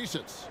consistent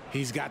basis.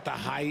 He's got the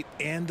height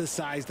and the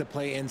size to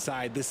play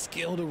inside, the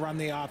skill to run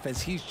the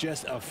offense. He's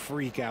just a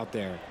freak out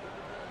there.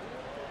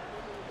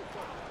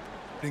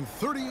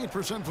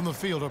 38% from the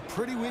field, a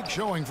pretty weak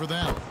showing for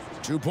them.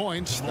 2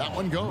 points, that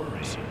one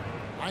goes.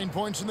 9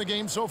 points in the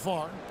game so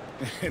far.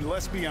 And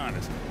let's be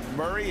honest,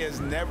 Murray has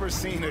never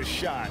seen a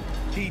shot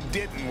he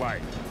didn't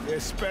like,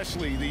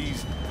 especially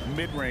these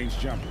mid-range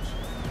jumpers.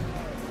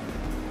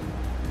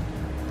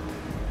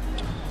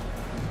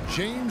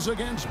 James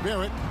against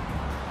Barrett.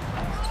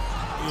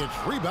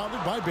 It's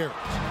rebounded by Barrett.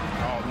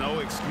 Oh, no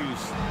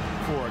excuse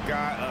for a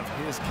guy of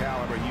his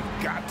caliber.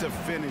 You've got to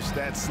finish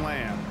that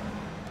slam.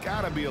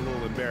 Got to be a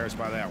little embarrassed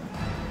by that one.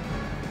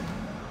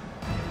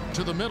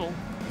 To the middle,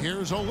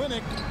 here's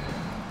Olynyk.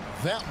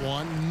 That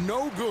one,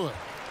 no good.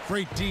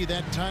 Great D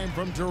that time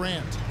from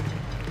Durant.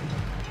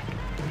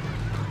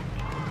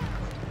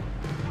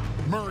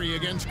 Murray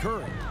against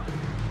Curry.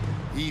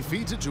 He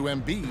feeds it to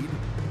Embiid.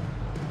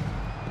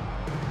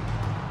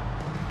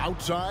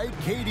 Outside,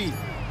 KD.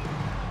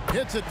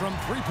 Hits it from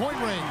three-point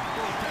range.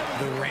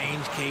 The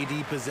range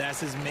KD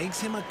possesses makes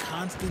him a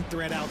constant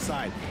threat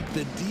outside.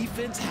 The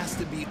defense has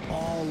to be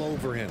all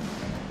over him.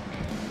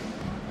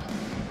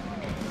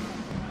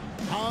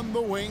 On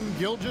the wing,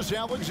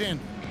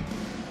 Gilgeous-Alexander.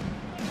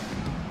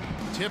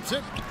 Tips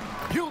it.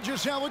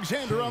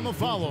 Gilgeous-Alexander on the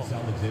follow.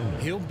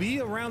 He'll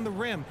be around the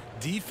rim.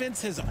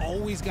 Defense has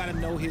always got to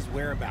know his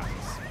whereabouts.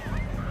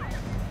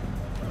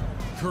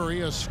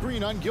 Curry, a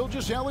screen on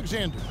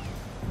Gilgeous-Alexander.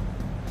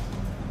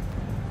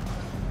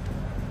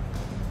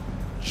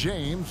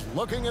 James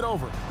looking it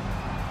over.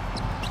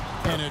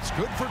 And it's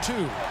good for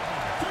 2.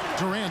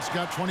 Durant's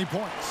got 20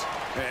 points.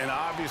 And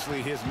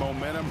obviously his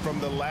momentum from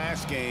the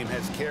last game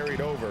has carried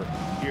over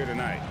here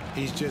tonight.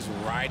 He's just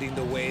riding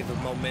the wave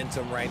of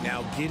momentum right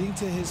now, getting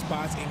to his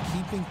spots and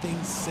keeping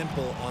things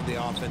simple on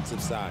the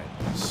offensive side.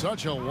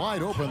 Such a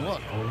wide open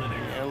look.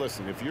 And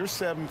listen, if you're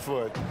 7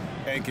 foot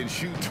and can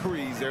shoot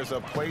threes, there's a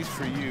place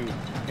for you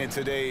in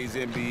today's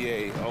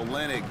NBA.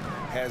 Olynyk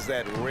has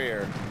that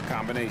rare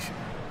combination.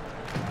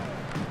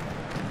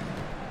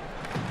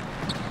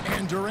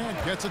 And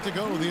Durant gets it to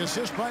go. The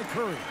assist by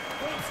Curry.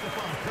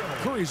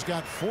 Curry's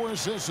got 4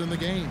 assists in the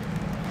game.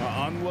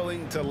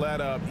 Unwilling to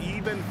let up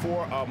even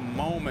for a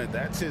moment.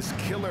 That's his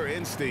killer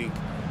instinct,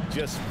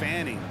 just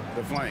fanning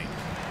the flame.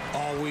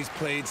 Always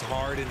plays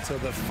hard until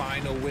the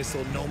final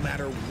whistle, no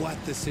matter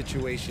what the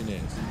situation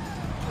is.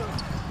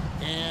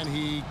 And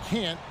he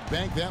can't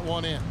bank that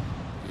one in.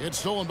 It's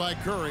stolen by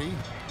Curry.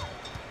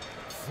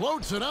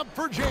 Floats it up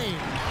for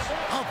James.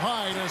 Up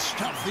high to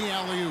stuff the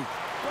alley-oop.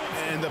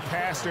 And the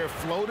pass there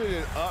floated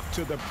it up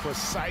to the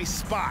precise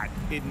spot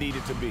it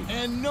needed to be.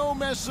 And no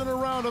messing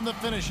around on the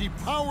finish. He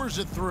powers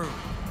it through.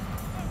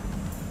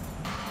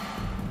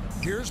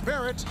 Here's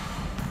Barrett.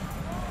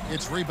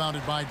 It's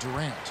rebounded by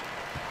Durant.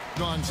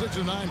 Gone 6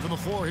 of 9 from the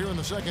floor here in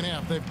the second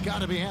half. They've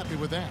got to be happy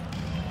with that.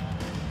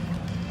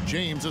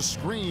 James, a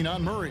screen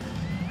on Murray.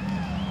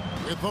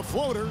 With the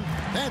floater,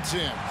 that's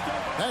in.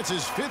 That's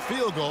his 5th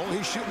field goal.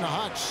 He's shooting a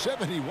hot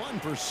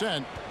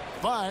 71%.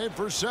 5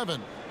 for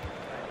 7.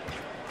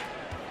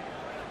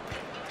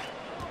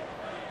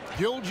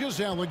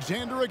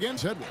 Gilgeous-Alexander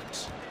against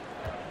Edwards.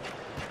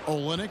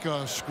 Olynyk,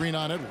 a screen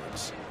on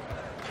Edwards.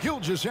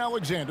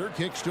 Gilgeous-Alexander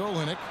kicks to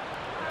Olynyk.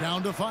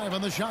 Down to 5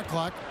 on the shot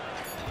clock.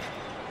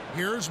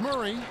 Here's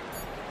Murray.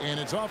 And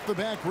it's off the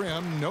back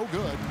rim. No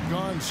good.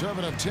 Gone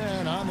 7 of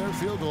 10 on their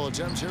field goal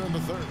attempts here in the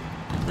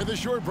 3rd. With a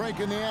short break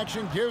in the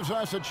action, gives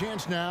us a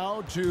chance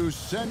now to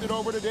send it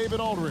over to David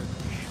Aldridge.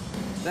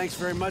 Thanks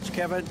very much,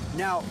 Kevin.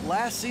 Now,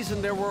 last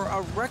season there were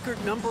a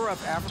record number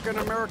of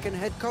African-American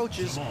head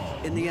coaches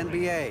in the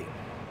NBA.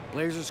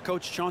 Blazers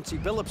coach Chauncey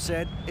Billups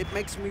said, "It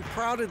makes me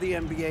proud of the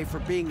NBA for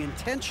being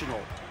intentional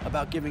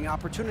about giving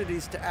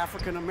opportunities to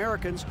African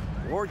Americans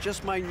or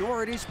just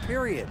minorities,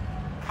 period.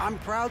 I'm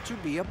proud to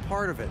be a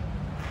part of it."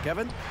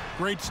 Kevin?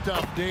 Great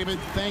stuff, David.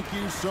 Thank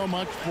you so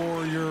much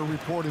for your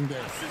reporting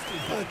there.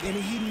 Look, and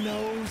he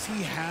knows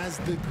he has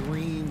the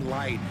green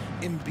light.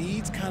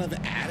 Embiid's kind of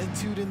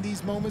attitude in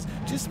these moments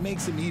just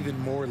makes him even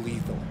more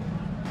lethal.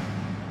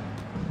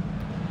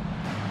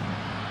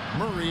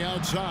 Murray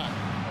outside.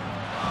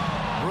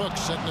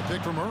 Brooks setting the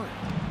pick for Murray.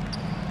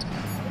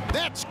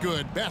 That's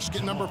good.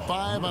 Basket number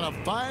 5 on a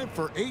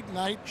 5-for-8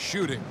 night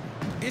shooting.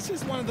 It's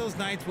just one of those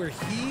nights where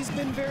he's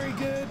been very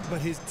good,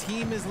 but his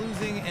team is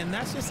losing, and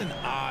that's just an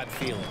odd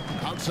feeling.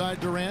 Outside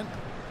Durant.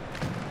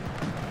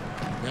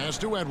 Pass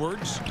to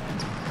Edwards.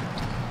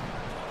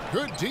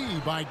 Good D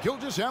by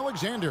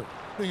Gilgeous-Alexander.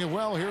 Doing it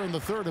well here in the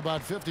third,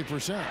 about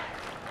 50%.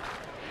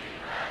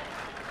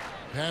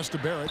 Pass to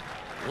Barrett.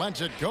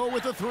 Lets it go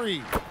with a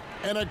 3.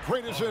 And a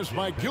great assist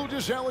by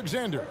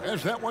Gilgeous-Alexander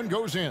as that one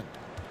goes in.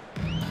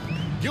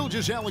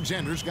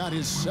 Gilgeous-Alexander's got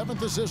his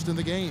 7th assist in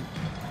the game.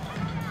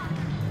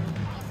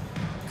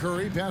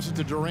 Curry passes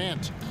to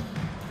Durant.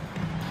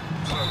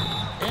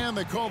 And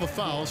they call the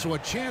foul, so a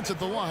chance at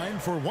the line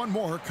for one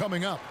more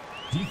coming up.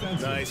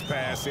 Nice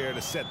pass here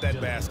to set that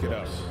basket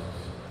up.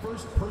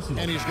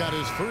 And he's got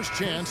his first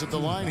chance at the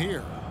line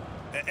here.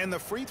 And the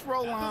free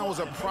throw line was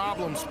a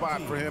problem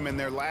spot for him in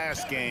their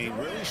last game.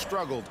 Really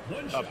struggled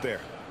up there.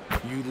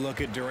 You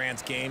look at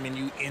Durant's game and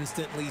you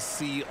instantly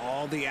see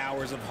all the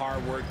hours of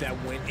hard work that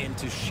went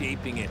into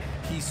shaping it.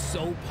 He's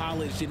so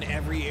polished in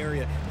every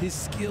area. His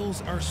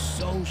skills are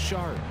so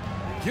sharp.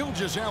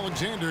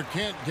 Gilgeous-Alexander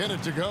can't get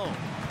it to go.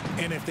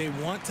 And if they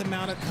want to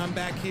mount a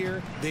comeback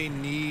here, they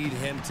need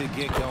him to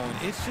get going.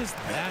 It's just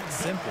that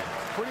simple.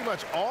 Pretty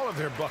much all of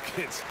their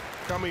buckets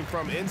coming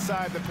from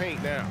inside the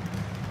paint now.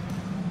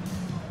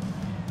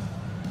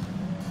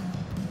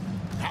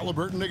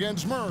 Halliburton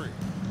against Murray.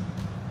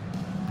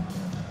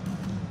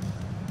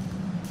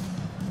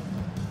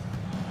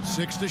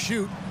 6 to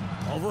shoot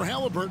over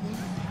Halliburton,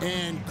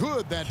 and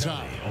good that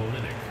time.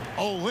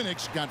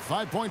 Olynyk's got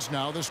 5 points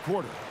now this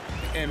quarter.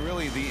 And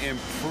really, the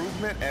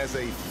improvement as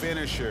a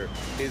finisher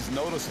is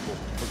noticeable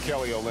for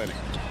Kelly Olynyk.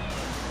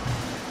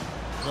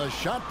 The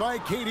shot by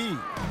KD,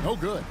 no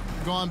good.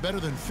 Gone better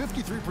than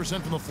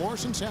 53% from the floor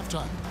since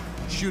halftime.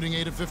 Shooting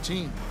 8 of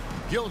 15.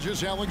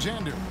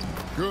 Gilgeous-Alexander,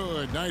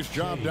 good, nice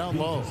job down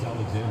low.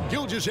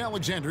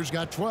 Gilgeous-Alexander's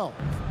got 12.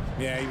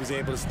 Yeah, he was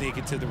able to sneak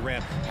it to the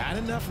rim. Had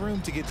enough room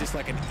to get just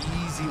like an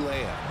easy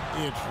layup.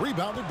 It's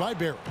rebounded by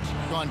Barrett.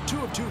 Gone 2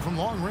 of 2 from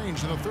long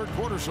range in the third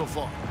quarter so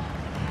far.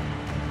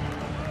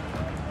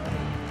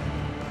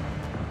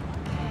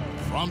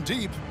 From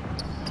deep.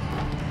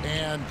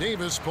 And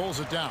Davis pulls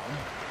it down.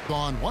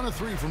 Gone 1 of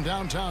 3 from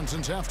downtown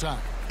since halftime.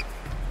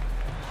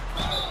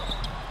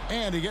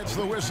 And he gets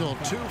the whistle.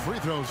 2 free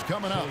throws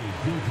coming up.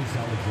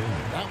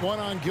 That one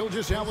on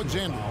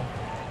Gilgeous-Alexander.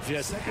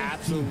 Just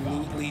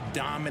absolutely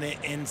dominant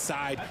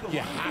inside. You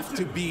have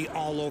to be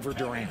all over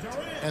Durant.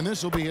 And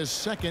this will be his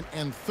 2nd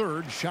and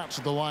 3rd shots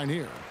at the line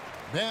here.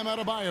 Bam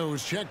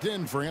Adebayo's checked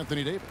in for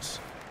Anthony Davis.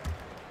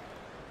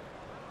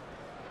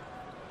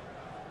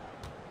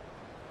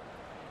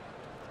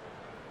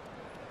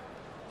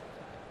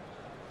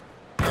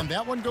 And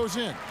that one goes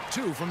in.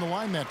 2 from the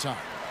line that time.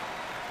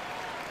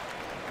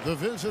 The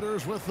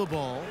visitors with the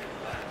ball.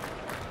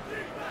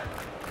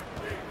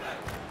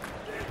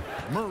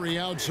 Murray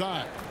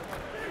outside.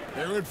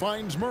 There it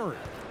finds Murray.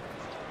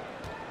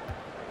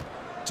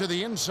 To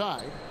the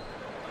inside.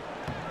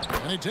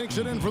 And he takes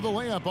it in for the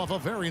layup off a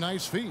very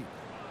nice feed.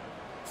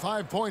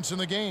 5 points in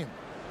the game.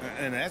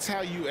 And that's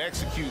how you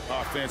execute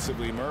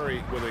offensively.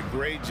 Murray with a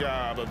great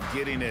job of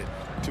getting it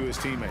to his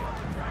teammate.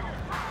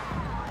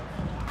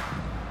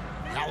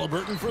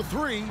 Halliburton for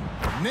 3.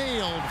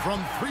 Nailed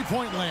from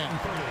three-point land.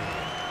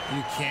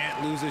 You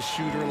can't lose a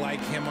shooter like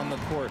him on the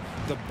court.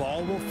 The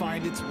ball will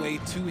find its way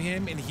to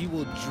him, and he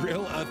will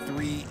drill a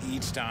 3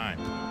 each time.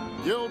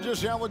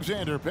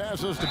 Gilgeous-Alexander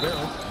passes to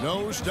Barrett.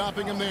 No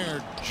stopping him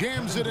there.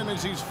 Jams it in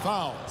as he's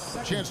fouled.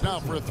 Chance now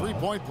for a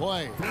 3-point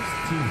play.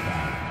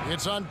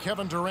 It's on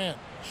Kevin Durant.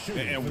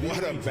 And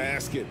what a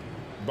basket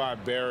by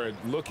Barrett,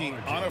 looking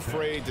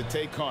unafraid to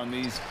take on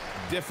these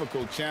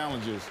difficult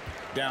challenges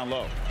down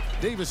low.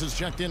 Davis is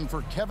checked in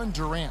for Kevin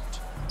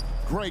Durant.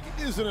 Greg,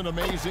 isn't it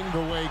amazing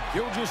the way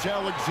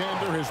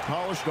Gilgeous-Alexander has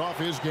polished off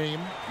his game?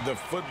 The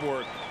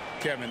footwork,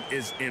 Kevin,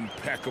 is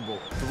impeccable.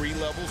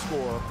 3-level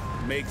scorer,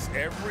 makes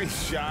every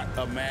shot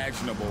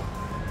imaginable.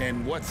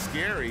 And what's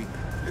scary,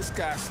 this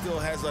guy still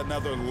has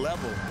another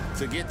level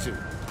to get to.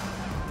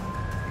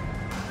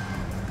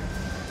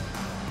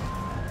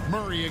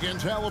 Murray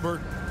against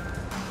Halliburton.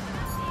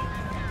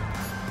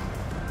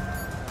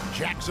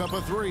 Jacks up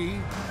a 3.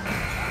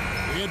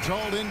 It's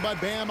hauled in by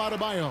Bam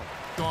Adebayo.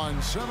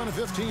 Gone 7 of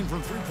 15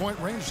 from three-point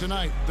range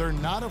tonight. They're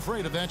not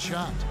afraid of that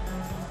shot.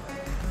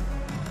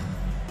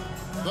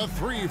 The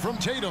 3 from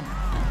Tatum.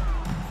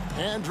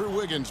 Andrew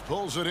Wiggins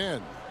pulls it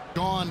in.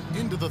 Gone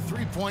into the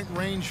three-point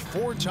range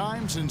 4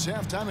 times since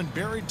halftime and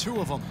buried 2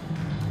 of them.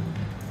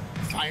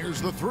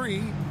 Fires the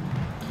three.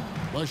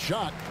 The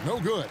shot, no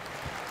good.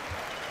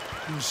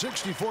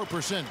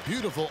 64%.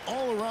 Beautiful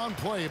all-around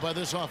play by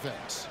this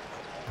offense.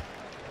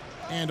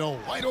 And a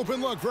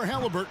wide-open look for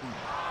Halliburton.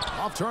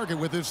 Off target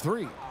with his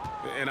three.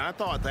 And I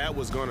thought that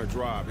was going to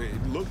drop.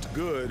 It looked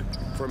good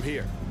from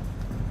here.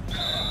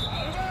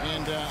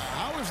 And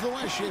how is the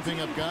West shaping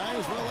up,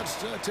 guys? Well, let's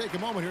take a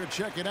moment here to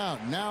check it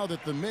out now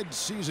that the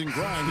mid-season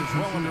grind is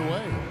well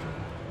underway.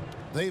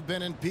 They've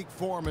been in peak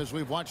form as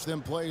we've watched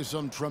them play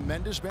some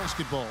tremendous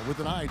basketball with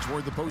an eye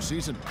toward the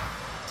postseason.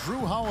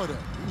 Drew Holiday,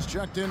 he's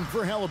checked in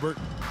for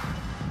Halliburton.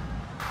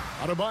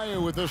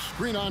 Adebayo with a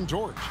screen on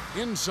George.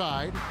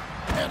 Inside,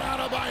 and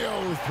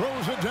Adebayo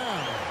throws it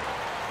down.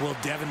 Well,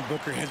 Devin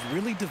Booker has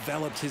really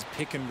developed his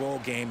pick-and-roll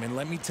game, and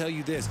let me tell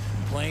you this,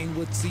 playing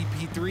with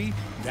CP3,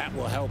 that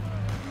will help.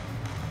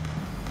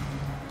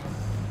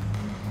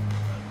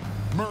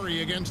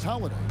 Murray against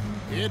Holiday.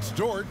 It's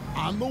Dort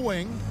on the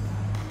wing.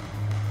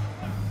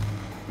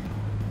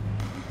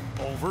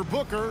 Over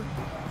Booker.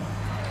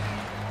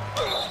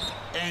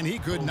 And he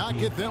could not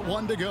get that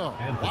one to go.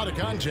 A lot of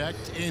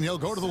contact, and he'll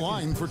go to the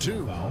line for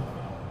two.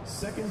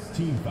 Second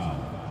team foul.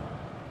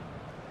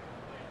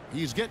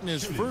 He's getting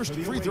his first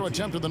free throw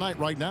attempt of the night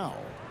right now.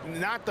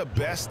 Not the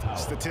best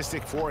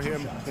statistic for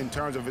him in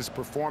terms of his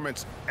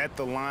performance at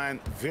the line.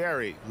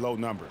 Very low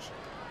numbers.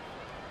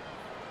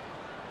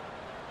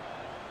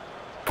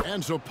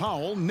 And so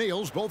Powell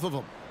nails both of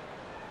them.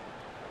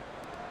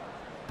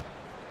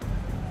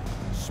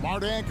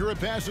 Smart, accurate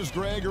passes,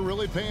 Greg, are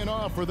really paying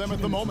off for them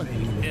at the moment.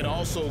 And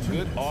also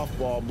good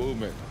off-ball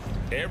movement.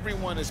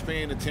 Everyone is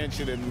paying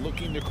attention and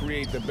looking to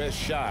create the best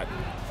shot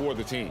for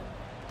the team.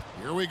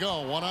 Here we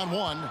go,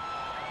 one-on-one.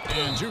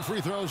 And two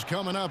free throws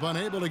coming up,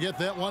 unable to get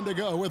that one to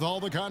go with all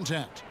the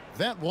contact.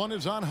 That one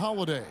is on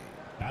Holiday.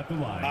 At the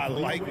line. I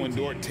like when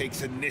Dort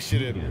takes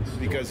initiative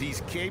because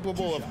he's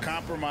capable of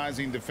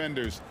compromising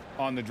defenders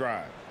on the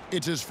drive.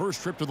 It's his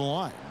first trip to the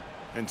line.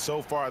 And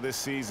so far this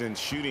season,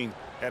 shooting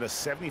at a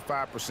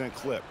 75%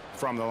 clip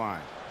from the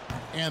line.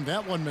 And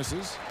that one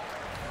misses.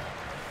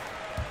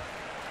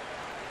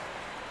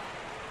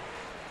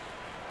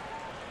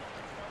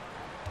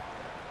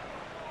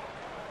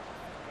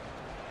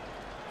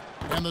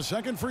 And the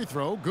second free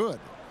throw, good.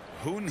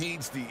 Who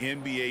needs the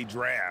NBA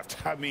draft?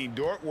 I mean,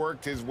 Dort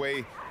worked his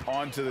way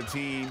onto the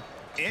team,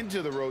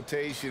 into the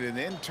rotation, and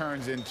then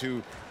turns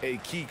into a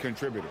key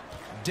contributor.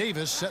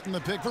 Davis setting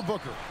the pick for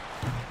Booker.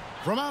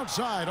 From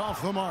outside,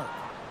 off the mark.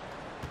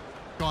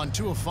 Gone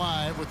 2 of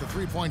 5 with the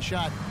three-point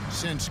shot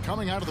since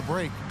coming out of the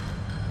break.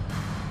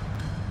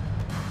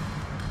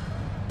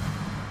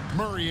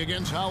 Murray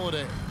against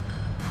Holiday.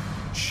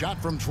 Shot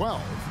from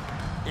 12.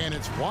 And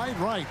it's wide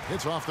right.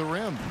 Hits off the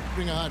rim.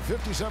 Being on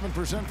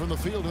 57% from the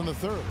field in the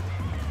third.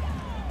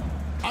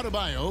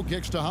 Adebayo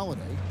kicks to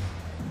Holiday.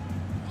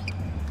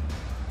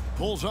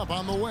 Pulls up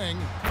on the wing.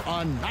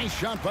 A nice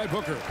shot by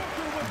Booker.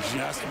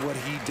 Just what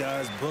he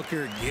does.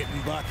 Booker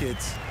getting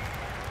buckets.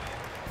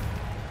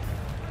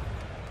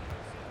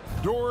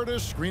 Dort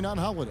is screen on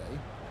Holiday.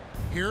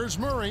 Here's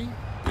Murray.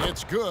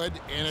 It's good,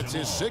 and it's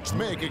his 6th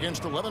make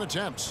against 11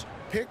 attempts.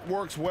 Pick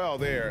works well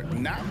there.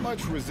 Not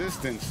much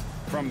resistance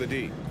from the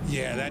D.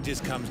 Yeah, that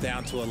just comes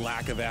down to a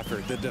lack of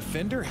effort. The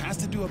defender has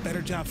to do a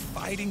better job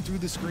fighting through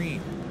the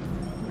screen.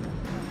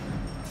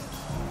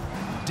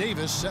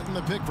 Davis setting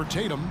the pick for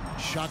Tatum.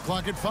 Shot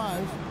clock at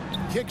 5.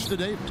 Kicks to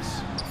Davis.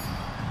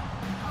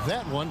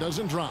 That one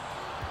doesn't drop.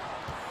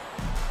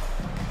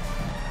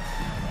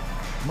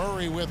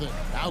 Murray with it.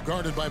 Now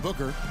guarded by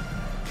Booker.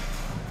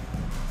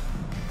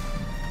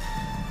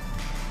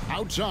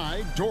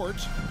 Outside, Dort.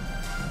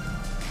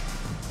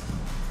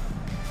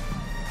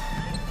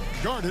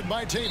 Guarded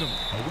by Tatum.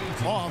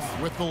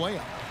 Off with the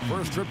layup.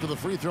 First trip to the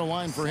free throw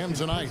line for him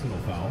tonight.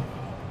 Foul.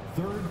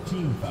 Third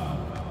team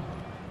foul.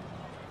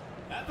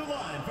 At the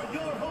line for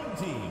your home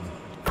team.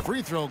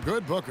 Free throw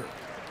good, Booker.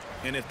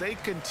 And if they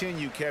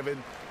continue,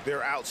 Kevin,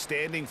 their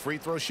outstanding free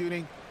throw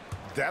shooting,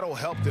 that'll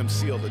help them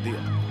seal the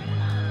deal.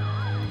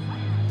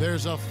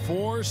 There's a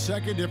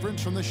 4-second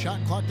difference from the shot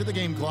clock to the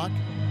game clock.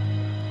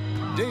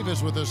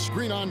 Davis with a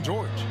screen on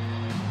George.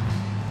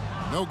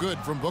 No good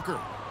from Booker.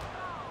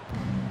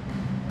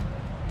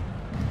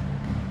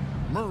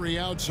 Murray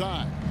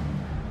outside.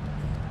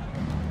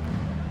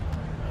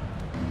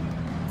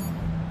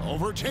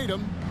 Over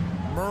Tatum.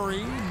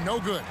 Murray, no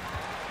good.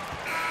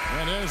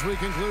 And as we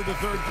conclude the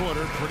third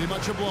quarter, pretty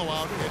much a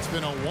blowout. It's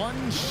been a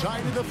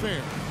one-sided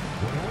affair.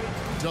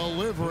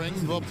 Delivering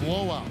the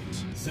blowout.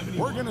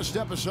 We're going to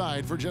step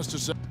aside for just a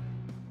second.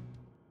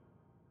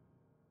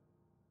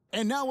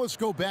 And now let's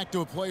go back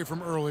to a play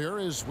from earlier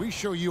as we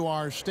show you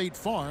our State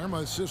Farm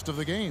assist of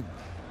the game.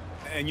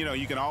 And, you know,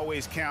 you can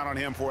always count on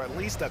him for at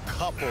least a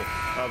couple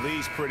of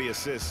these pretty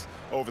assists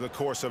over the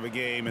course of a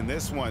game. And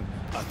this one,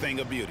 a thing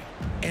of beauty.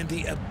 And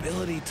the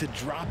ability to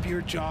drop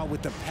your jaw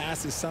with the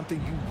pass is something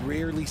you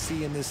rarely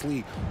see in this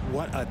league.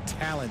 What a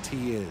talent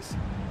he is.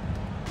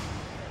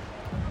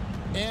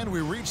 And we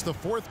reach the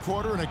fourth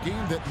quarter in a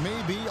game that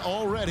may be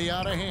already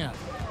out of hand.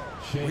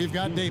 We've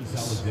got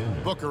Davis.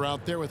 Booker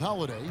out there with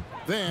Holiday.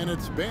 Then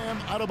it's Bam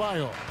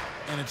Adebayo.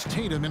 and it's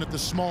Tatum in at the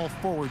small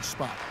forward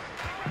spot.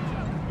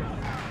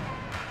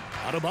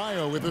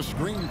 Adebayo with a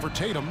screen for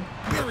Tatum.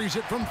 Buries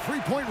it from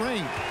three-point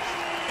range.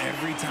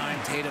 Every time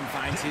Tatum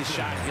finds his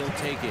shot, he'll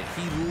take it.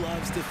 He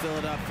loves to fill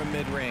it up from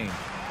mid-range.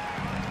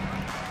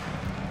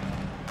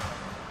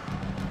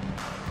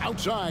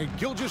 Outside,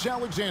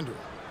 Gilgeous-Alexander.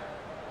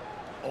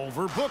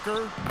 Over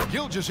Booker.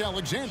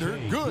 Gilgeous-Alexander,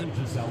 good.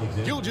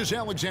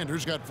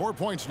 Gilgeous-Alexander's got 4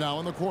 points now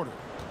in the quarter.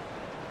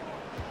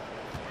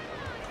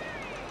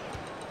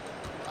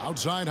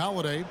 Outside,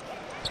 Holiday.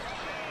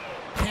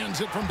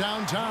 Hands it from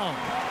downtown.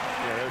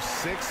 Yeah, there's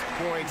 6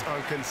 points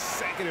on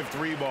consecutive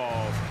 3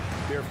 balls.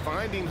 They're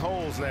finding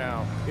holes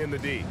now in the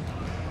D.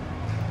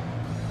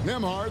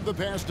 Nembhard the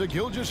pass to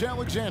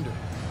Gilgeous-Alexander.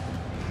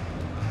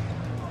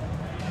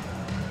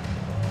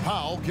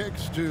 Powell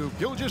kicks to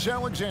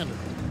Gilgeous-Alexander.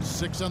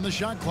 6 on the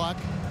shot clock.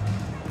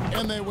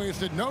 And they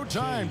wasted no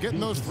time getting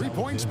those 3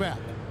 points back.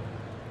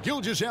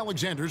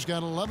 Gilgeous-Alexander's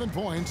got 11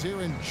 points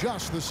here in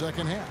just the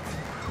second half.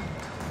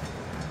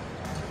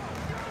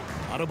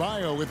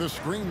 Adebayo with a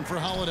screen for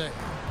Holiday.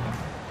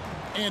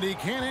 And he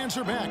can't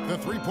answer back. The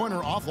three-pointer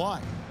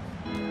offline.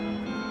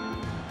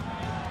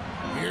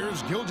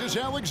 Here's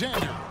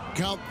Gilgeous-Alexander.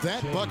 Count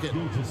that bucket.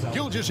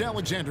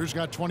 Gilgeous-Alexander's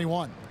got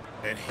 21.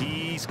 And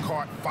he's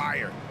caught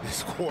fire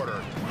this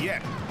quarter,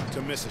 yet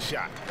to miss a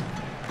shot.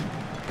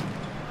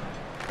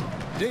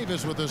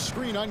 Davis with a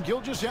screen on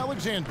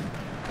Gilgeous-Alexander.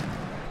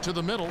 To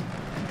the middle.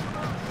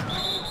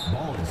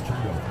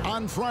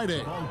 On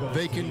Friday,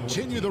 they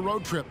continue the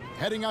road trip,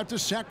 heading out to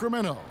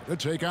Sacramento to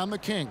take on the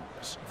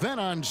Kings. Then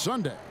on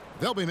Sunday,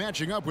 they'll be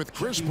matching up with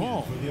Chris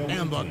Paul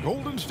and the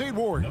Golden State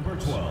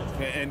Warriors.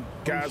 And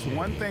guys,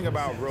 one thing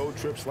about road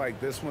trips like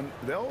this one,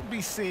 they'll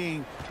be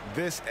seeing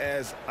this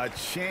as a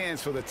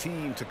chance for the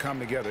team to come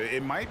together.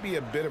 It might be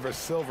a bit of a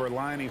silver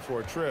lining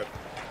for a trip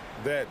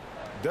that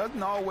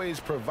doesn't always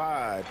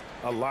provide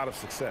a lot of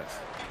success.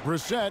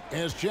 Brissett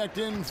has checked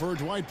in for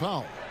Dwight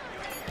Powell.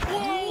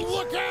 Whoa,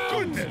 look out!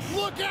 Goodness.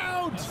 Look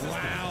out!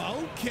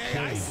 Wow, okay,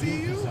 I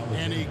see you.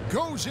 And he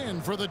goes in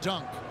for the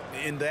dunk.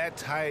 In that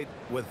tight,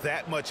 with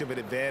that much of an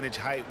advantage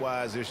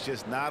height-wise, there's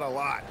just not a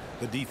lot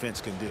the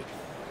defense can do.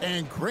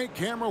 And great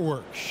camera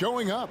work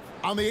showing up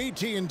on the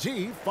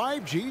AT&T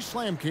 5G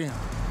Slam Cam.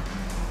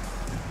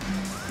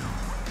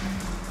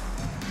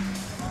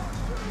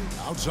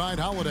 Outside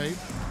Holiday.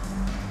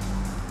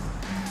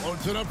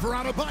 Loads it up for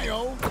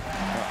Adebayo.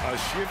 A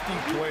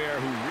shifty player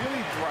who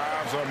really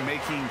thrives on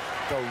making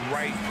the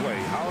right play.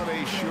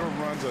 Holiday sure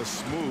runs a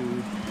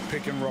smooth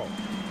pick and roll.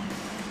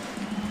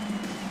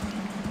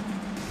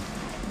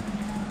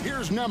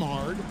 Here's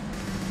Nembhard.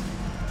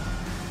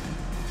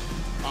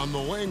 On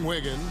the wing,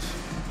 Wiggins.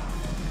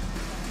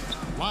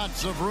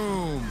 Lots of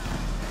room.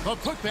 The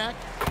putback.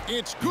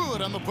 It's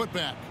good on the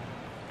putback.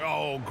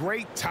 Oh,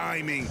 great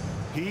timing.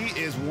 He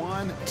is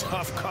one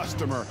tough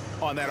customer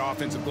on that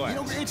offensive glass.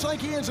 You know, it's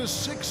like he has a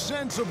sixth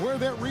sense of where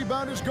that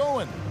rebound is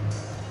going.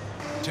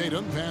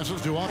 Tatum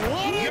passes to Have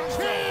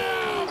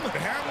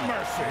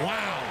mercy.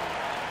 Wow.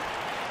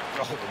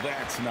 Oh,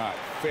 that's not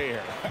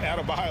fair.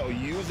 Adebayo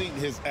using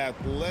his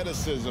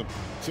athleticism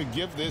to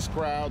give this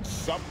crowd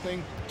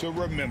something to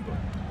remember.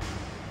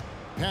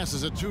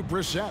 Passes it to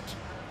Brissett.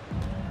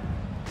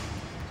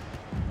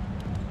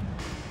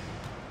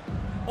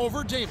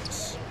 Over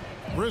Davis.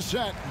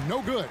 Brissett,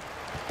 no good.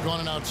 Gone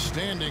an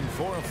outstanding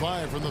 4 of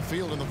 5 from the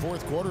field in the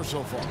fourth quarter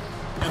so far.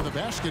 And the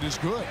basket is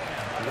good.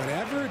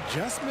 Whatever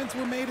adjustments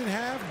were made at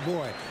half,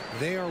 boy,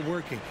 they are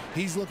working.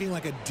 He's looking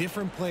like a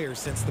different player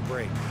since the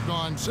break.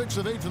 Gone 6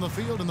 of 8 from the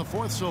field in the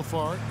fourth so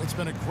far. It's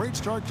been a great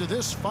start to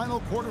this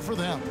final quarter for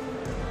them.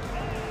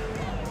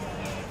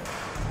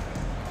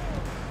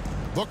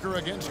 Booker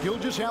against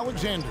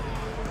Gilgeous-Alexander.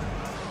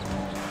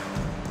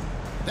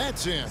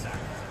 That's in.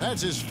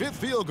 That's his 5th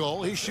field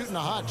goal. He's shooting a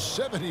hot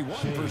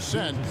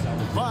 71%.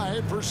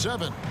 5 for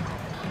 7.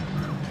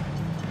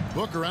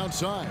 Booker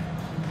outside.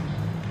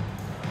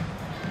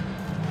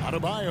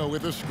 Adebayo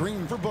with a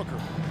screen for Booker.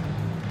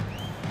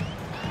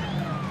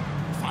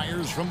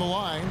 Fires from the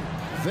line.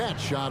 That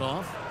shot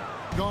off.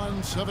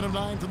 Gone 7 of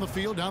 9 from the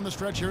field down the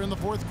stretch here in the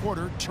fourth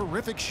quarter.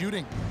 Terrific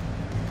shooting.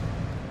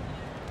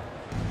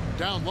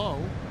 Down low.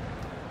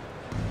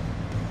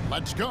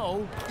 Let's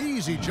go.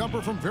 Easy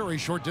jumper from very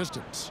short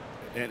distance.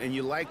 And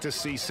you like to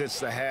see since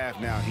the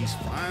half now, he's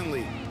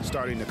finally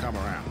starting to come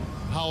around.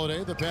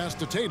 Holiday, the pass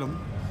to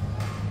Tatum.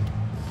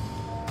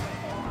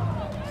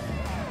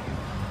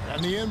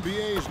 And the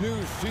NBA's new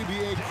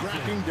CBA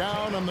cracking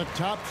down on the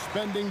top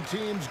spending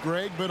teams,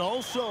 Greg, but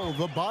also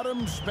the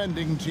bottom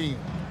spending teams.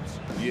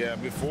 Yeah,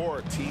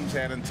 before teams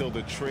had until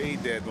the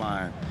trade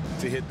deadline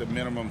to hit the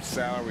minimum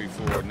salary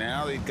floor.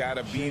 Now they've got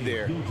to be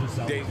there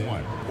day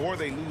one, or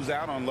they lose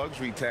out on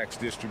luxury tax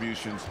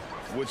distributions,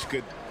 which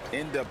could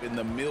end up in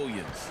the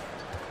millions.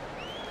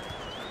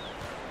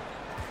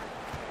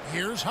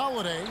 Here's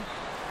Holiday.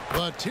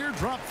 The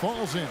teardrop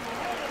falls in.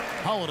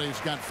 Holiday's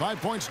got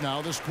 5 points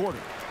now this quarter.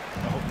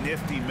 Oh,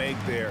 nifty make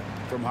there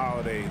from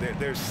Holiday.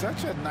 There's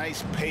such a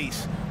nice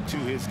pace to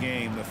his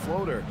game. The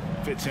floater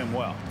fits him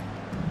well.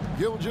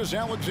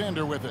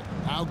 Gilgeous-Alexander with it.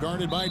 Now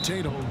guarded by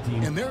Tatum.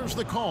 And there's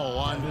the call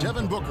on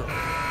Devin Booker.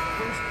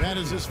 That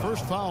is his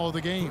first foul of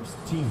the game.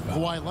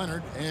 Kawhi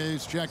Leonard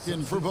is checked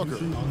in for Booker.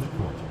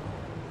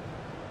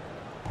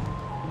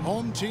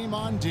 Home team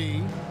on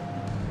D.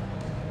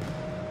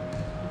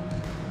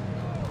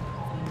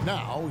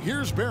 Now,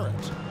 here's Barrett.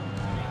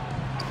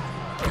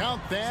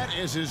 Count that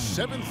as his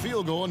 7th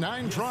field goal in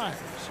 9 tries.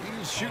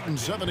 He's shooting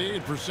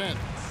 78%.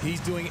 He's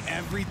doing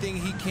everything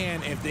he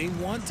can. If they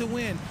want to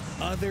win,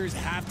 others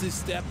have to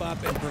step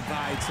up and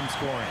provide some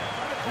scoring.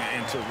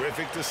 And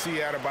terrific to see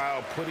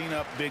Adebayo putting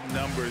up big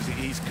numbers.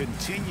 He's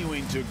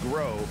continuing to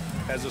grow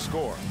as a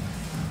scorer.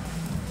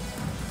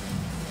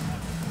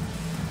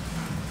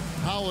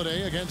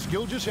 Holiday against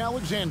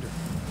Gilgeous-Alexander.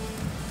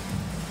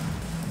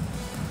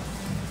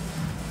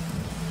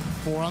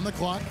 4 on the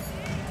clock.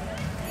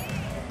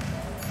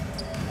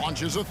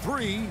 Launches a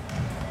 3.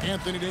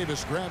 Anthony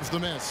Davis grabs the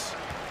miss.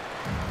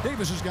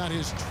 Davis has got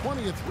his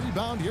 20th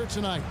rebound here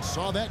tonight.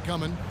 Saw that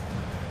coming.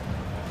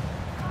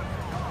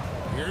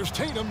 Here's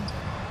Tatum.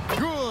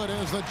 Good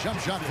as the jump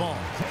shot falls.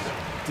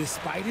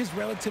 Despite his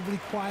relatively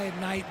quiet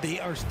night, they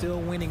are still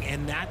winning,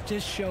 and that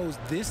just shows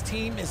this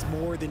team is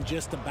more than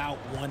just about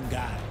one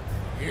guy.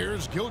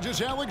 Here's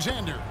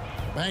Gilgeous-Alexander.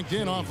 Banked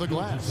in off the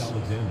glass.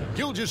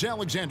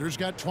 Gilgeous-Alexander's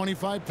got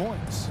 25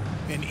 points.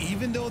 And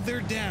even though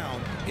they're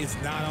down, it's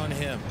not on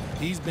him.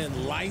 He's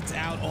been lights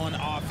out on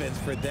offense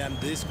for them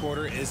this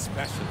quarter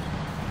especially.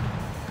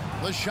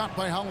 The shot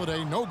by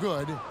Holiday, no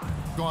good.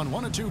 Gone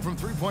 1 of 2 from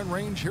three-point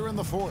range here in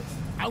the 4th.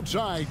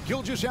 Outside,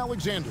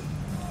 Gilgeous-Alexander.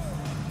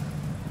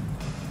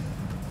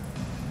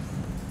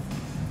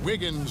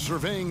 Wiggins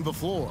surveying the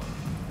floor.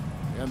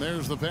 And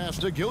there's the pass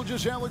to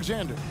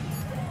Gilgeous-Alexander.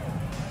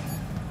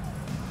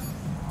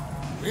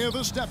 With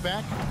a step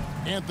back,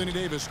 Anthony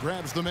Davis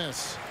grabs the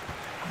miss.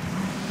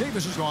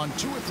 Davis has gone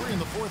 2 of 3 in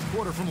the 4th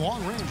quarter from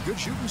long range. Good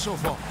shooting so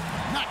far.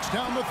 Knocks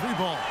down the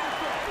 3-ball.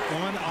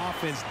 On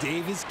offense,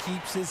 Davis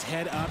keeps his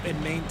head up and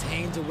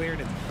maintains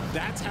awareness.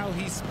 That's how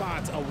he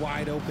spots a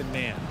wide open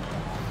man.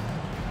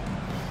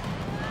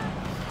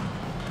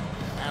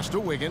 Pass to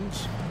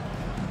Wiggins.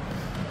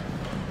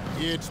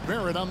 It's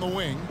Barrett on the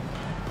wing.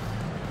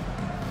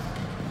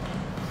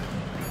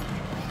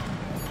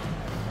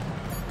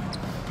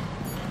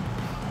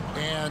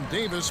 And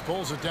Davis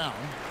pulls it down.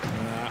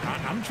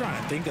 I'm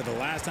trying to think of the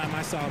last time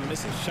I saw him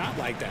miss a shot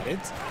like that.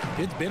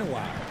 It's been a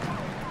while.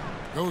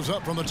 Goes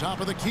up from the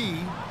top of the key.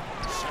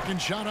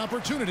 Second shot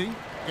opportunity.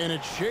 And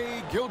it's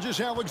Shai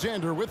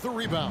Gilgeous-Alexander with the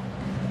rebound.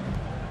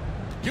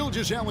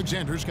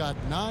 Gilgeous-Alexander's got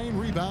 9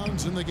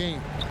 rebounds in the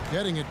game.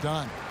 Getting it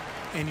done.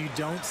 And you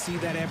don't see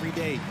that every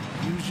day.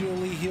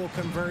 Usually he'll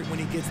convert when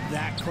he gets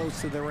that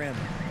close to the rim.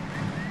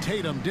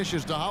 Tatum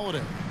dishes to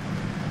Holiday.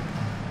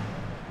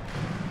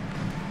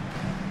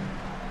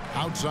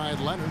 Outside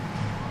Leonard.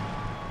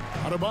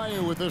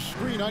 Adebayo with a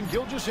screen on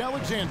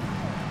Gilgeous-Alexander.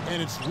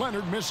 And it's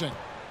Leonard missing.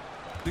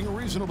 Doing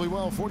reasonably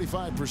well,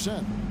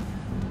 45%.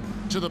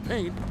 To the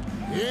paint.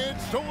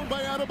 It's stolen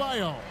by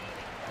Adebayo.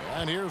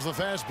 And here's the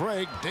fast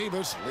break.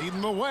 Davis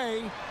leading the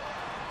way.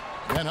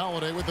 And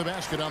Holiday with the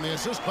basket on the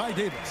assist by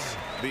Davis.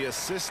 The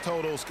assist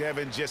totals,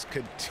 Kevin, just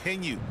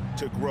continue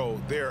to grow.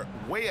 They're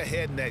way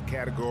ahead in that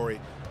category.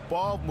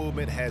 Ball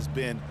movement has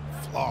been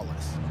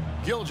flawless.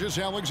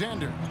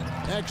 Gilgeous-Alexander.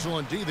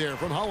 Excellent D there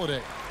from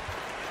Holiday.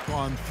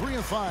 On 3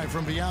 of 5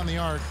 from beyond the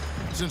arc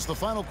since the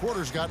final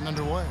quarter's gotten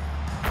underway.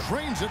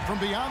 Drains it from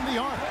beyond the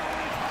arc.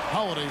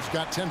 Holiday's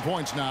got 10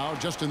 points now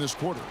just in this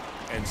quarter.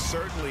 And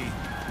certainly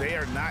they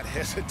are not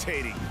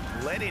hesitating,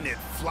 letting it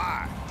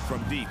fly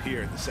from deep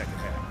here in the second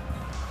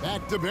half.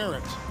 Back to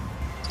Barrett.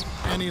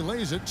 And he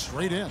lays it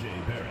straight in.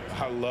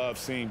 I love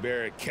seeing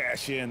Barrett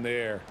cash in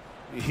there.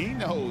 He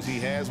knows he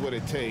has what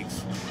it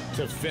takes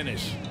to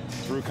finish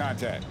through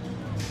contact.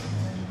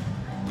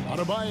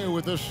 Adebayo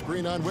with the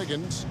screen on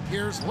Wiggins.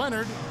 Here's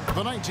Leonard.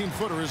 The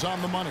 19-footer is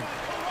on the money.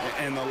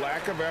 And the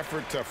lack of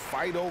effort to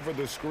fight over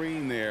the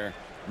screen there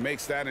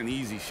makes that an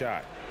easy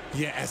shot.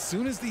 Yeah, as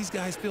soon as these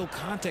guys feel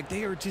contact,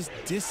 they are just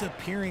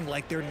disappearing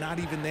like they're not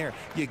even there.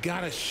 You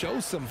got to show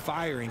some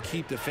fire and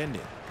keep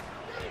defending.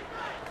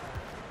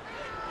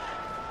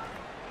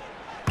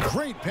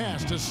 Great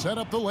pass to set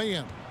up the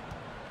lay-in.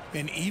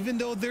 And even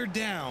though they're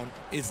down,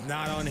 it's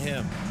not on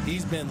him.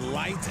 He's been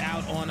lights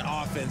out on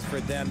offense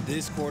for them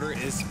this quarter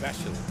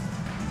especially.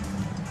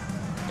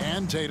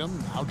 And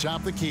Tatum out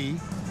top the key.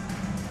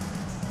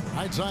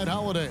 Right side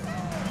Holiday.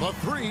 The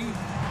 3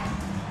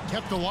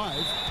 kept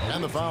alive.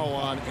 And the foul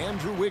on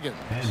Andrew Wiggins.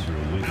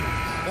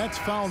 That's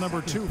foul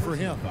number 2 for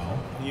him.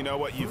 You know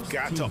what? You've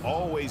got to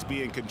always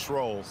be in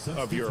control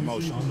of your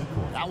emotions.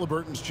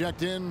 Halliburton's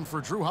checked in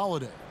for Drew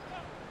Holiday.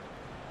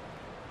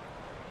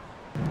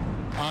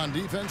 On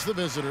defense, the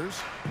visitors.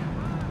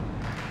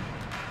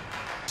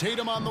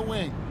 Tatum on the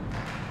wing.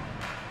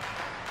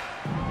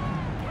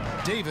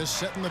 Davis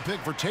setting the pick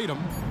for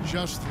Tatum.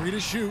 Just 3 to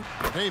shoot.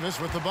 Davis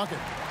with the bucket.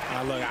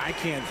 Look, I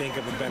can't think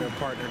of a better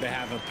partner to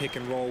have a pick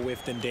and roll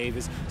with than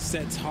Davis.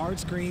 Sets hard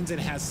screens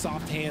and has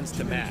soft hands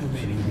to match.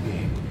 Remaining in the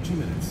game, 2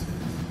 minutes.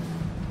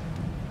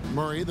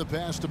 Murray, the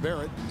pass to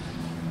Barrett.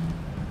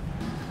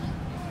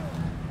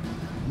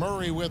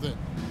 Murray with it.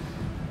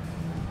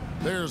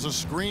 There's a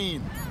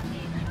screen.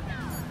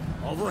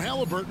 Over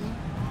Halliburton.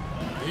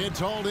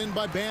 It's hauled in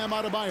by Bam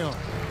Adebayo.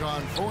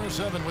 Gone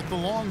 4-7 with the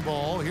long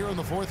ball here in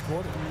the fourth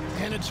quarter.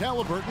 And it's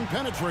Halliburton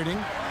penetrating.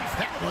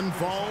 That one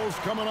falls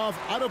coming off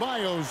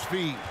Adebayo's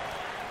feet.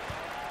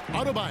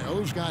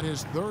 Adebayo's got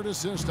his third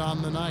assist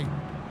on the night.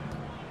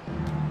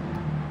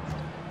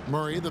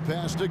 Murray, the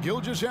pass to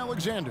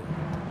Gilgeous-Alexander.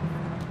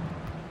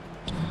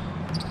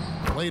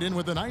 Played in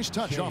with a nice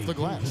touch off the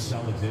glass.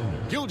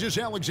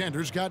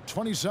 Gilgeous-Alexander's got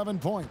 27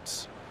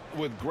 points.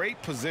 With great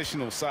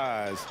positional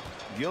size,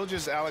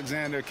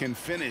 Gilgeous-Alexander can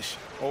finish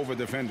over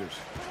defenders.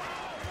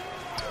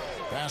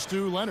 Pass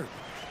to Leonard.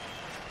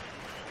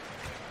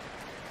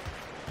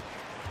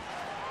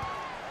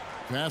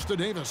 Pass to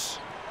Davis.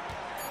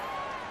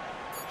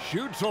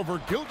 Shoots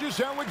over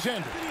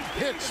Gilgeous-Alexander.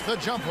 Hits the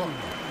jumper.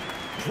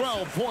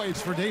 12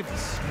 points for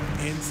Davis.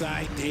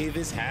 Inside,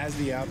 Davis has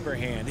the upper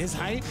hand. His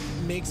height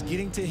makes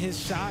getting to his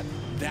shot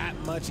that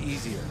much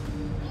easier.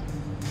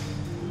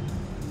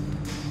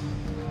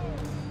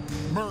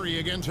 Murray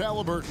against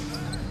Halliburton.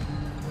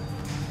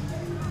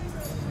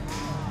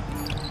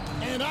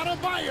 And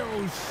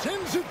Adebayo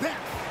sends it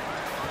back.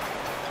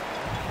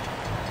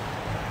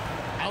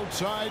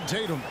 Outside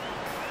Tatum.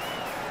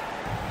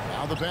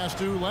 Now the pass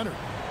to Leonard.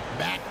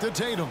 Back to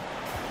Tatum.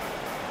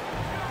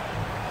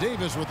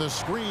 Davis with a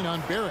screen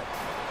on Barrett.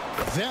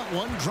 That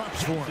one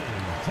drops for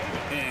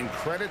him. And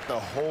credit the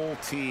whole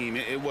team.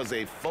 It was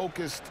a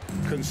focused,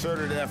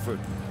 concerted effort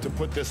to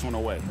put this one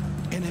away.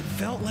 And it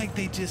felt like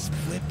they just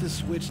flipped the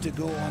switch to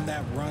go on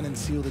that run and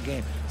seal the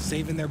game.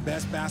 Saving their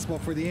best basketball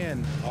for the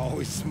end.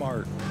 Always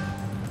smart.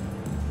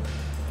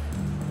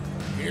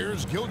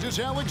 Here's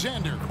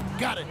Gilgeous-Alexander.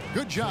 Got it.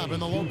 Good job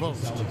in the low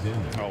post.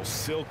 Oh,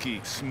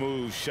 silky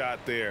smooth shot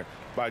there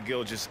by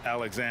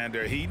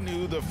Gilgeous-Alexander. He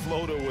knew the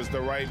floater was the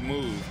right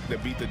move to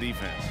beat the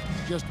defense.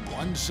 Just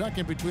 1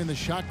 second between the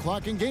shot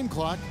clock and game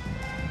clock.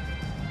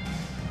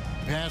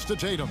 Pass to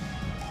Tatum.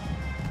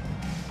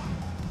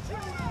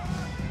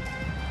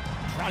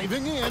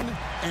 Driving in,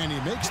 and he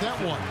makes that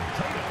one.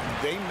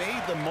 They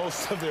made the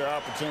most of their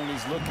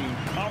opportunities, looking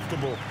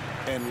comfortable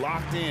and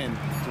locked in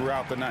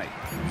throughout the night.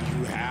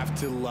 You have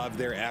to love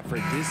their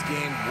effort. This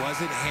game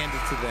wasn't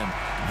handed to them.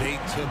 They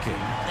took it.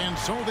 And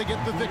so they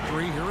get the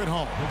victory here at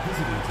home.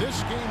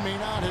 This game may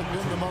not have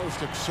been the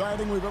most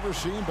exciting we've ever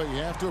seen, but you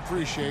have to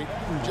appreciate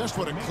just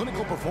what a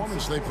clinical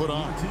performance they put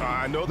on.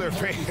 I know their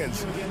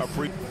fans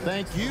appreciate.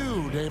 Thank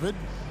you, David.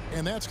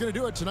 And that's going to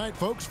do it tonight,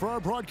 folks, for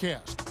our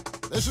broadcast.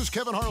 This is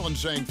Kevin Harlan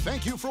saying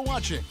thank you for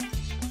watching.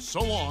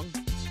 So long.